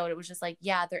episode, it was just like,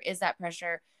 yeah, there is that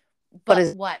pressure, But but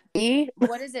is what? me?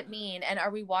 What does it mean? And are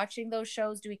we watching those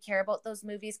shows? Do we care about those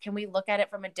movies? Can we look at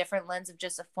it from a different lens of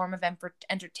just a form of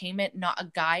entertainment, not a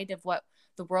guide of what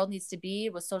the world needs to be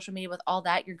with social media, with all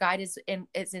that? Your guide is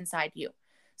inside you.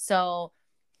 So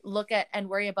look at and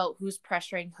worry about who's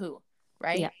pressuring who, Yeah.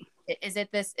 right? Is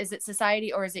it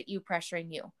society or is it you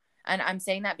pressuring you? And I'm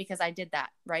saying that because I did that,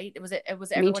 right? It was Me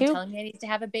everyone too. telling me I need to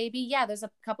have a baby. Yeah, there's a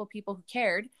couple people who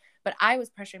cared, but I was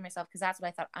pressuring myself because that's what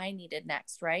I thought I needed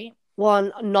next, right?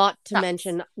 Well, not to Sucks.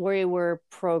 mention we were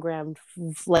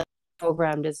like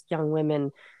programmed as young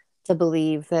women to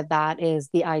believe that that is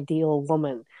the ideal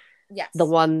woman, the Yes.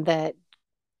 one that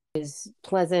is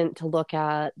pleasant to look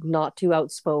at, not too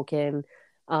outspoken,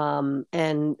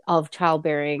 and of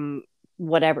childbearing,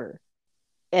 whatever.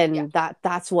 Yeah. And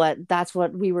that's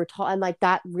what we were taught, and like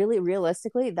that really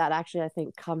realistically, that actually I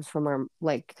think comes from our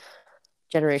like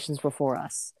generations before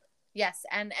us. Yes,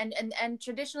 and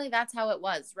traditionally that's how it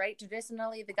was, right?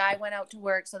 Traditionally, the guy went out to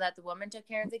work so that the woman took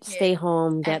care of the Stay kid,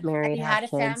 home, and get married, he have had a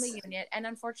kids. family unit. And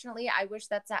unfortunately, I wish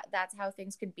that's how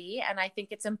things could be. And I think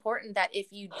it's important that if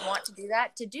you want to do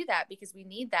that because we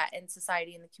need that in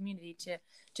society and the community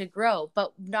to grow.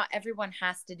 But not everyone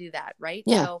has to do that, right?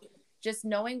 Yeah. So just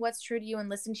knowing what's true to you and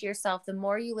listen to yourself. The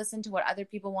more you listen to what other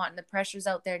people want and the pressures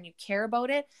out there, and you care about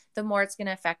it, the more it's going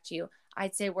to affect you.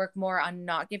 I'd say work more on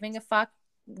not giving a fuck,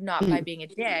 not by being a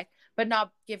dick, but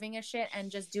not giving a shit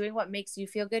and just doing what makes you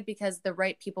feel good because the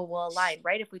right people will align,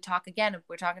 right? If we talk again, if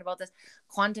we're talking about this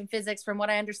quantum physics, from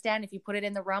what I understand, if you put it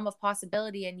in the realm of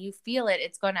possibility and you feel it,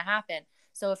 it's going to happen.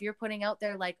 So if you're putting out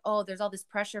there like, oh, there's all this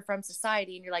pressure from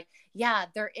society, and you're like, yeah,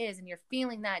 there is, and you're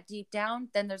feeling that deep down,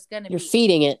 then there's going to You're be.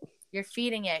 feeding it. You're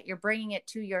feeding it, you're bringing it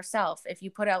to yourself. If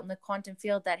you put out in the quantum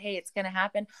field that, hey, it's going to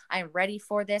happen, I'm ready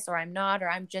for this, or I'm not, or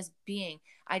I'm just being,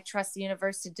 I trust the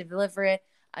universe to deliver it.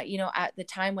 At the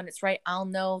time when it's right, I'll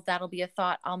know that'll be a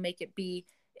thought, I'll make it be,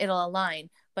 it'll align.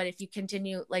 But if you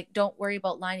continue, like, don't worry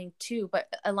about lining too, but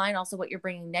align also what you're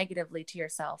bringing negatively to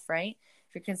yourself, right?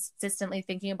 If you're consistently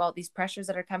thinking about these pressures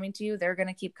that are coming to you, they're going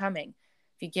to keep coming.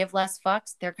 If you give less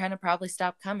fucks, they're going to probably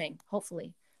stop coming,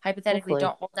 hopefully. Hypothetically, Hopefully.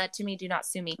 don't hold that to me. Do not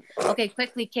sue me. Okay,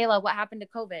 quickly, Kayla, what happened to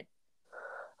COVID?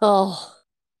 Oh,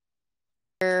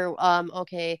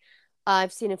 okay.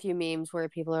 I've seen a few memes where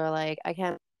people are like, I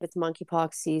can't, it's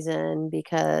monkeypox season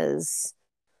because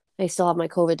I still have my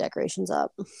COVID decorations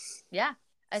up. Yeah,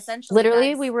 essentially,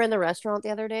 Literally, we that's, were in the restaurant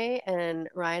the other day, and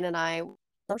Ryan and I were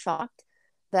so shocked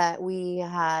that we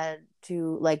had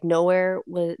to like nowhere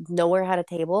had a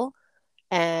table,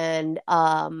 and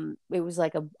it was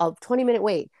like a 20-minute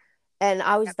wait, and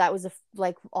yep, that was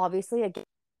like obviously again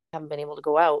haven't been able to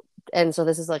go out, and so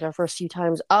this is like our first few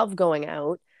times of going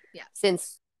out yeah,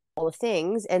 since all the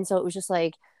things, and so it was just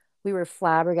like we were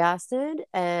flabbergasted,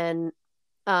 and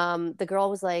the girl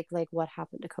was like what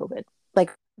happened to COVID,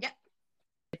 like yeah,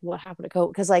 what happened to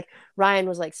COVID, because like Ryan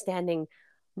was like standing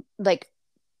like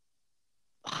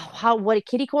how what a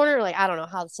kitty corner, like I don't know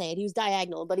how to say it, he was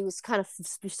diagonal but he was kind of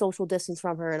social distance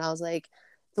from her, and I was like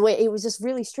the way it was just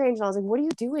really strange, and I was like what are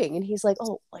you doing, and he's like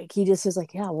oh like he just is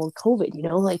like yeah well COVID,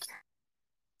 like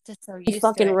just so he's used to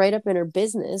fucking it. right up in her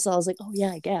business. So I was like, oh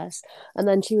yeah, I guess. And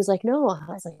then she was like, no.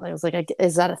 I was like,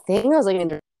 is that a thing? I was like,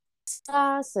 in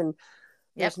class, and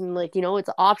Yep, there's like, it's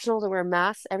optional to wear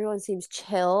masks. Everyone seems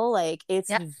chill. Like it's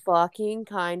yep, fucking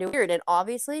kind of weird. And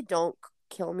obviously, don't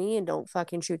kill me and don't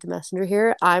fucking shoot the messenger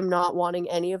here. I'm not wanting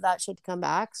any of that shit to come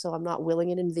back, so I'm not willing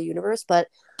it into the universe. But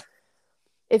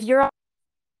if you're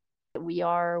we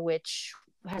are, which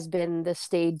has been the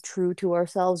stayed true to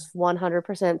ourselves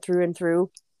 100% through and through,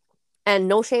 and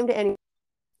no shame to any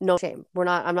no shame.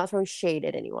 I'm not throwing shade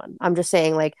at anyone. I'm just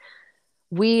saying like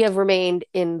we have remained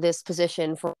in this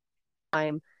position for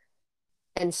time.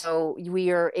 And so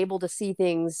we are able to see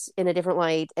things in a different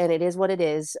light, and it is what it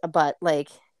is. But like,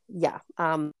 yeah,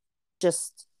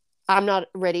 just I'm not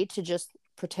ready to just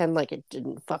pretend like it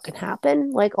didn't fucking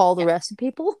happen, like all the rest of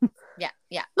people. Yeah.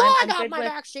 No, I got my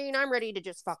vaccine. I'm ready to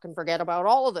just fucking forget about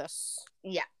all of this.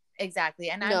 Yeah, exactly.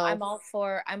 And I'm all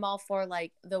for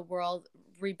like the world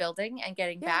rebuilding and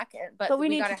getting back. But we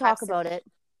need to talk about it.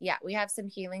 Yeah, we have some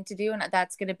healing to do, and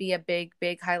that's going to be a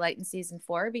big highlight in season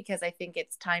 4, because I think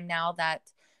it's time now that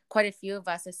quite a few of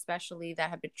us, especially that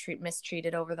have been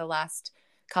mistreated over the last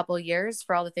couple years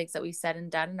for all the things that we said and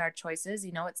done and our choices,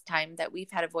 it's time that we've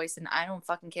had a voice. And I don't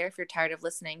fucking care if you're tired of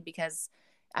listening, because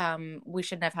we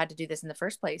shouldn't have had to do this in the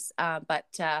first place. But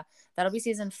that'll be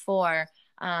season 4.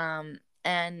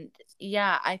 And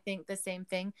yeah, I think the same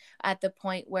thing at the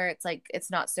point where it's like, it's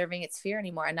not serving its fear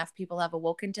anymore. Enough people have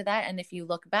awoken to that. And if you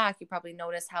look back, you probably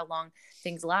notice how long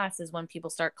things last is when people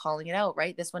start calling it out,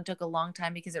 right? This one took a long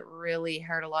time because it really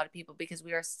hurt a lot of people, because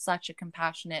we are such a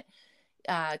compassionate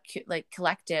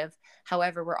collective.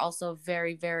 However, we're also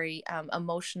very, very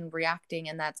emotion reacting,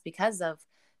 and that's because of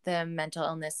the mental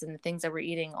illness and the things that we're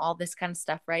eating, all this kind of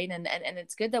stuff, right? And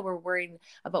it's good that we're worried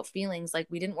about feelings. Like,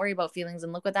 we didn't worry about feelings,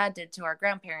 and look what that did to our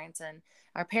grandparents and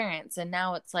our parents. And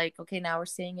now it's like, okay, now we're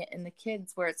seeing it in the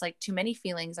kids, where it's like too many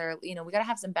feelings are, we got to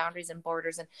have some boundaries and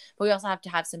borders, but we also have to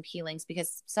have some healings,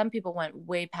 because some people went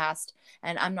way past.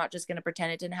 And I'm not just going to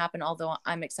pretend it didn't happen, although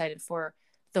I'm excited for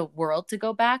the world to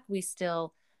go back. We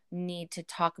still need to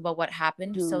talk about what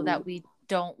happened so that we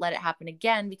don't let it happen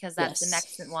again, because that's the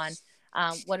next one.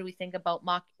 What do we think about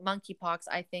monkeypox?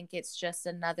 I think it's just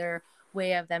another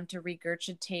way of them to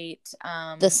regurgitate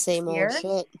the same old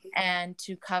shit and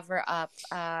to cover up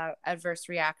adverse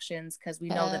reactions, because we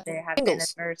know that they have been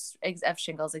adverse of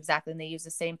shingles, exactly, and they use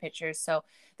the same pictures. So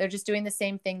they're just doing the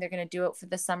same thing. They're going to do it for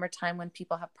the summertime when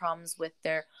people have problems with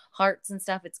their hearts and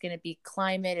stuff. It's going to be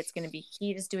climate, it's going to be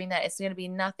heat is doing that. It's going to be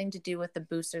nothing to do with the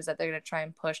boosters that they're going to try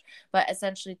and push. But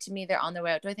essentially, to me, they're on their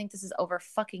way out. Do I think this is over?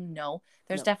 Fucking no.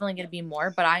 There's definitely going to be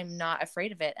more, but I'm not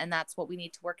afraid of it. And that's what we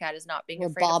need to work at, is not being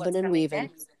afraid of what's coming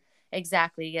next.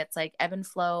 Exactly. It's like ebb and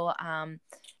flow.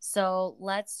 So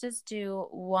let's just do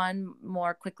one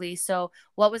more quickly. So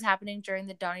what was happening during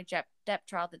the Donny Depp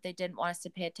trial that they didn't want us to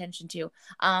pay attention to?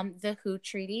 The WHO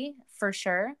treaty, for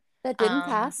sure. That didn't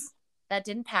pass. That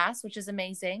didn't pass, which is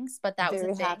amazing. But that was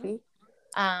a thing. Happy.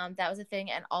 That was a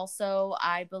thing. And also,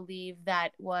 I believe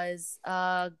that was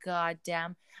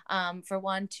goddamn for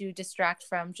one, to distract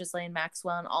from Ghislaine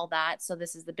Maxwell and all that. So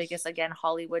this is the biggest, again,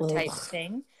 Hollywood type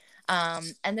thing.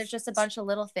 And there's just a bunch of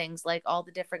little things, like all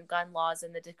the different gun laws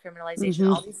and the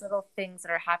decriminalization, all these little things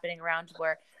that are happening around,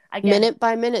 where, again, minute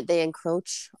by minute they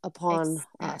encroach upon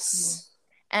us.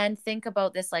 And think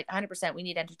about this, like 100%, we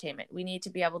need entertainment. We need to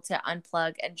be able to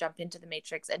unplug and jump into the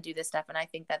Matrix and do this stuff. And I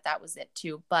think that was it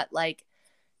too. But like,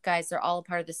 guys, they're all a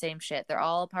part of the same shit. They're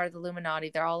all a part of the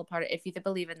Illuminati. They're all a part of, if you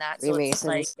believe in that. So it's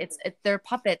like, they're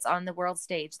puppets on the world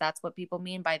stage. That's what people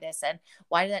mean by this. And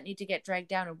why did that need to get dragged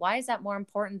down? And why is that more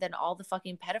important than all the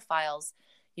fucking pedophiles,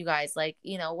 you guys? Like,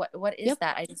 what is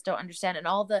that? I just don't understand. And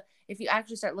if you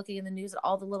actually start looking in the news at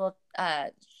all the little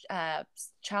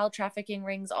child trafficking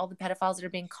rings, all the pedophiles that are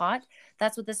being caught,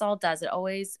 that's what this all does. It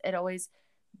always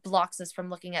blocks us from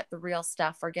looking at the real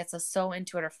stuff, or gets us so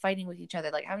into it, or fighting with each other.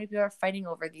 Like, how many people are fighting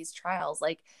over these trials?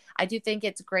 Like, I do think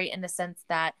it's great in the sense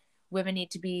that women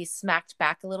need to be smacked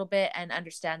back a little bit and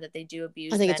understand that they do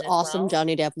abuse. I think it's awesome.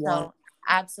 Johnny Depp won. So,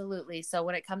 absolutely. So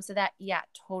when it comes to that, yeah,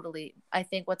 totally. I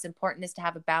think what's important is to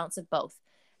have a balance of both.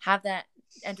 Have that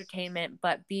entertainment,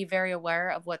 but be very aware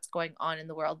of what's going on in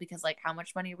the world, because like, how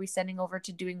much money are we sending over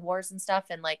to doing wars and stuff?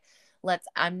 And like,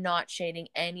 I'm not shading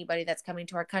anybody that's coming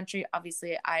to our country.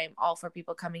 Obviously, I'm all for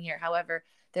people coming here. However,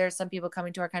 there are some people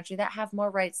coming to our country that have more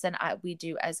rights than we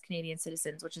do as Canadian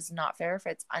citizens, which is not fair. If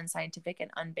it's unscientific and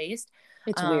unbased,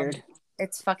 it's weird.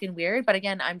 It's fucking weird. But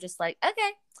again, I'm just like,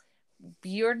 okay,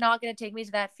 you're not going to take me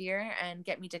to that fear and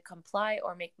get me to comply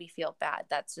or make me feel bad.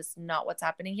 That's just not what's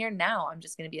happening here. Now I'm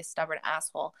just going to be a stubborn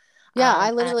asshole. Yeah,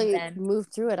 I literally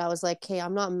moved through it. I was like, okay,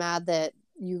 I'm not mad that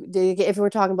if we're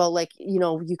talking about like,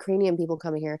 Ukrainian people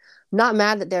coming here, not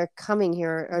mad that they're coming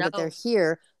here or that they're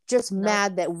here, just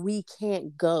mad that we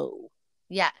can't go.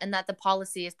 Yeah, and that the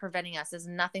policy is preventing us. There's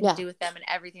nothing to do with them and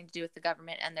everything to do with the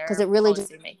government and their, because it really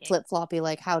just flip-floppy.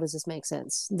 Like, how does this make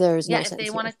sense? There's no sense. If they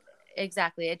want to,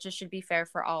 exactly, it just should be fair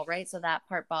for all, right? So that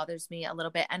part bothers me a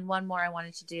little bit. And one more I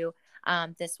wanted to do,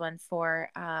 this one for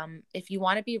if you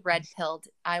want to be red pilled,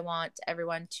 I want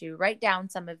everyone to write down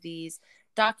some of these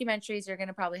documentaries. You're going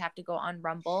to probably have to go on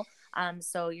Rumble.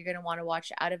 So you're going to want to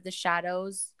watch Out of the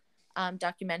Shadows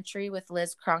documentary with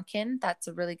Liz Cronkin. That's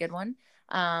a really good one.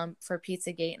 for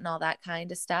Pizzagate and all that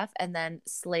kind of stuff. And then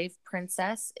Slave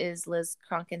Princess is Liz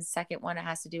Cronkin's second one. It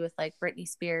has to do with like Britney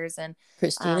Spears and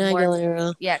Christina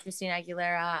Aguilera. Christina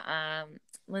Aguilera,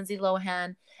 Lindsay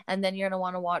Lohan. And then you're going to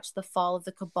want to watch The Fall of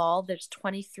the Cabal. There's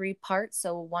 23 parts.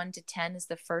 So 1 to 10 is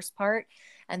the first part.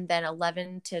 And then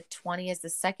 11 to 20 is the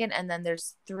second. And then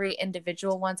there's 3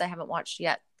 individual ones I haven't watched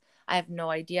yet. I have no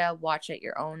idea. Watch at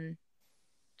your own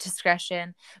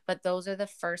discretion. But those are the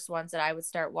first ones that I would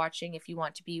start watching if you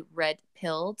want to be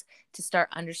red-pilled to start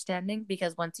understanding.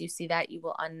 Because once you see that, you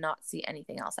will not see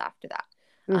anything else after that.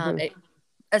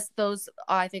 Those,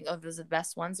 I think, of those are the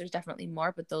best ones. There's definitely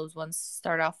more, but those ones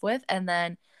start off with. And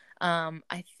then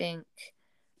I think,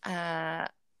 who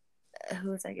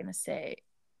was I going to say?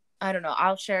 I don't know.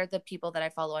 I'll share the people that I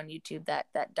follow on YouTube that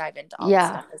dive into all this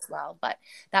stuff as well. But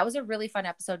that was a really fun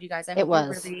episode, you guys. I hope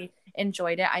you really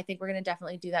enjoyed it. I think we're going to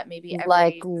definitely do that maybe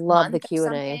every love the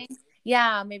Q&A.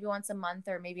 Yeah, maybe once a month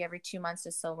or maybe every 2 months,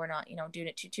 just so we're not, doing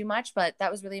it too much. But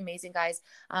that was really amazing, guys.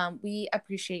 We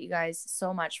appreciate you guys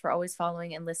so much for always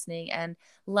following and listening and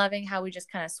loving how we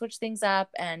just kind of switch things up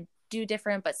and do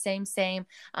different, but same.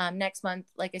 Next month,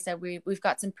 like I said, we've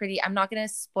got some pretty, I'm not going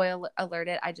to spoil alert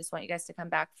it. I just want you guys to come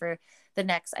back for the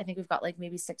next, I think we've got like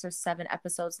maybe 6 or 7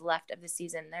 episodes left of the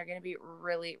season. They're going to be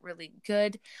really, really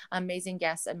good. Amazing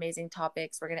guests, amazing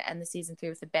topics. We're going to end the season 3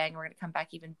 with a bang. We're going to come back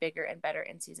even bigger and better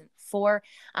in season 4.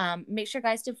 Make sure,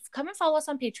 guys, to come and follow us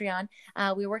on Patreon.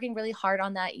 We're working really hard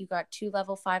on that. You got 2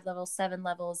 level, 5 levels, 7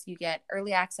 levels. You get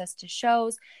early access to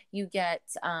shows. You get,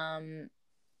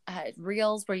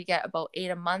 reels where you get about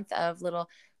 8 a month of little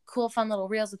cool fun little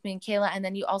reels with me and Kayla, and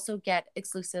then you also get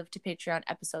exclusive to Patreon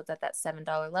episodes at that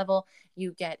 $7 level.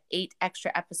 You get 8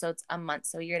 extra episodes a month,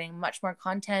 so you're getting much more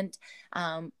content.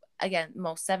 Again,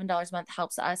 most $7 a month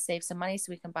helps us save some money so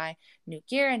we can buy new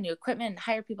gear and new equipment and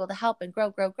hire people to help and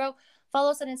grow.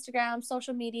 Follow us on Instagram,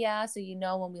 social media, so you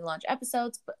know when we launch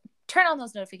episodes. But turn on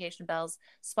those notification bells,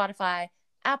 Spotify,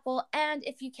 Apple, and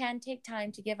if you can, take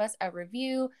time to give us a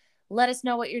review. Let us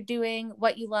know what you're doing,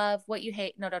 what you love, what you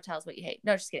hate. No, don't tell us what you hate.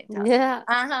 No, just kidding. Yeah.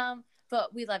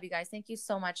 But we love you guys. Thank you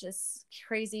so much. It's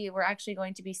crazy. We're actually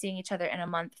going to be seeing each other in a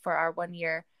month for our 1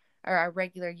 year or our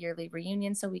regular yearly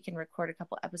reunion, so we can record a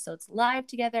couple episodes live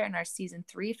together in our season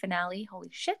 3 finale. Holy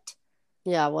shit.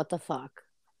 Yeah, what the fuck.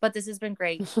 But this has been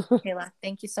great. Kayla,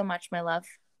 thank you so much, my love.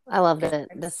 I loved it.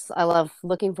 I love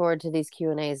looking forward to these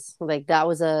Q&As. Like, that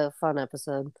was a fun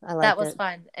episode. That was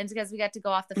fun. And because we got to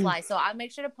go off the fly. So I'll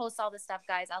make sure to post all this stuff,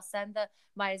 guys. I'll send the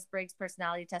Myers-Briggs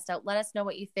personality test out. Let us know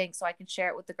what you think so I can share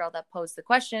it with the girl that posed the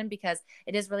question, because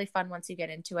it is really fun once you get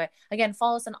into it. Again,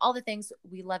 follow us on all the things.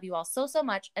 We love you all so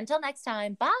much. Until next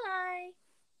time. Bye.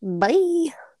 Bye.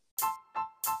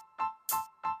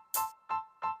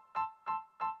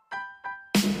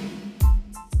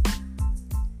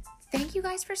 Thank you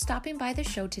guys for stopping by the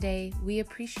show today. We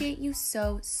appreciate you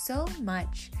so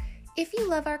much. If you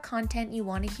love our content, you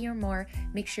want to hear more,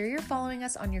 make sure you're following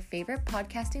us on your favorite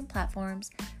podcasting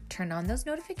platforms. Turn on those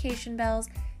notification bells.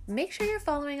 Make sure you're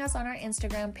following us on our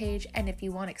Instagram page. And if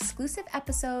you want exclusive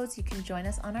episodes, you can join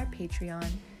us on our Patreon.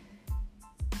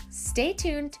 Stay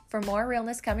tuned for more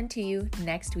realness coming to you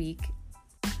next week.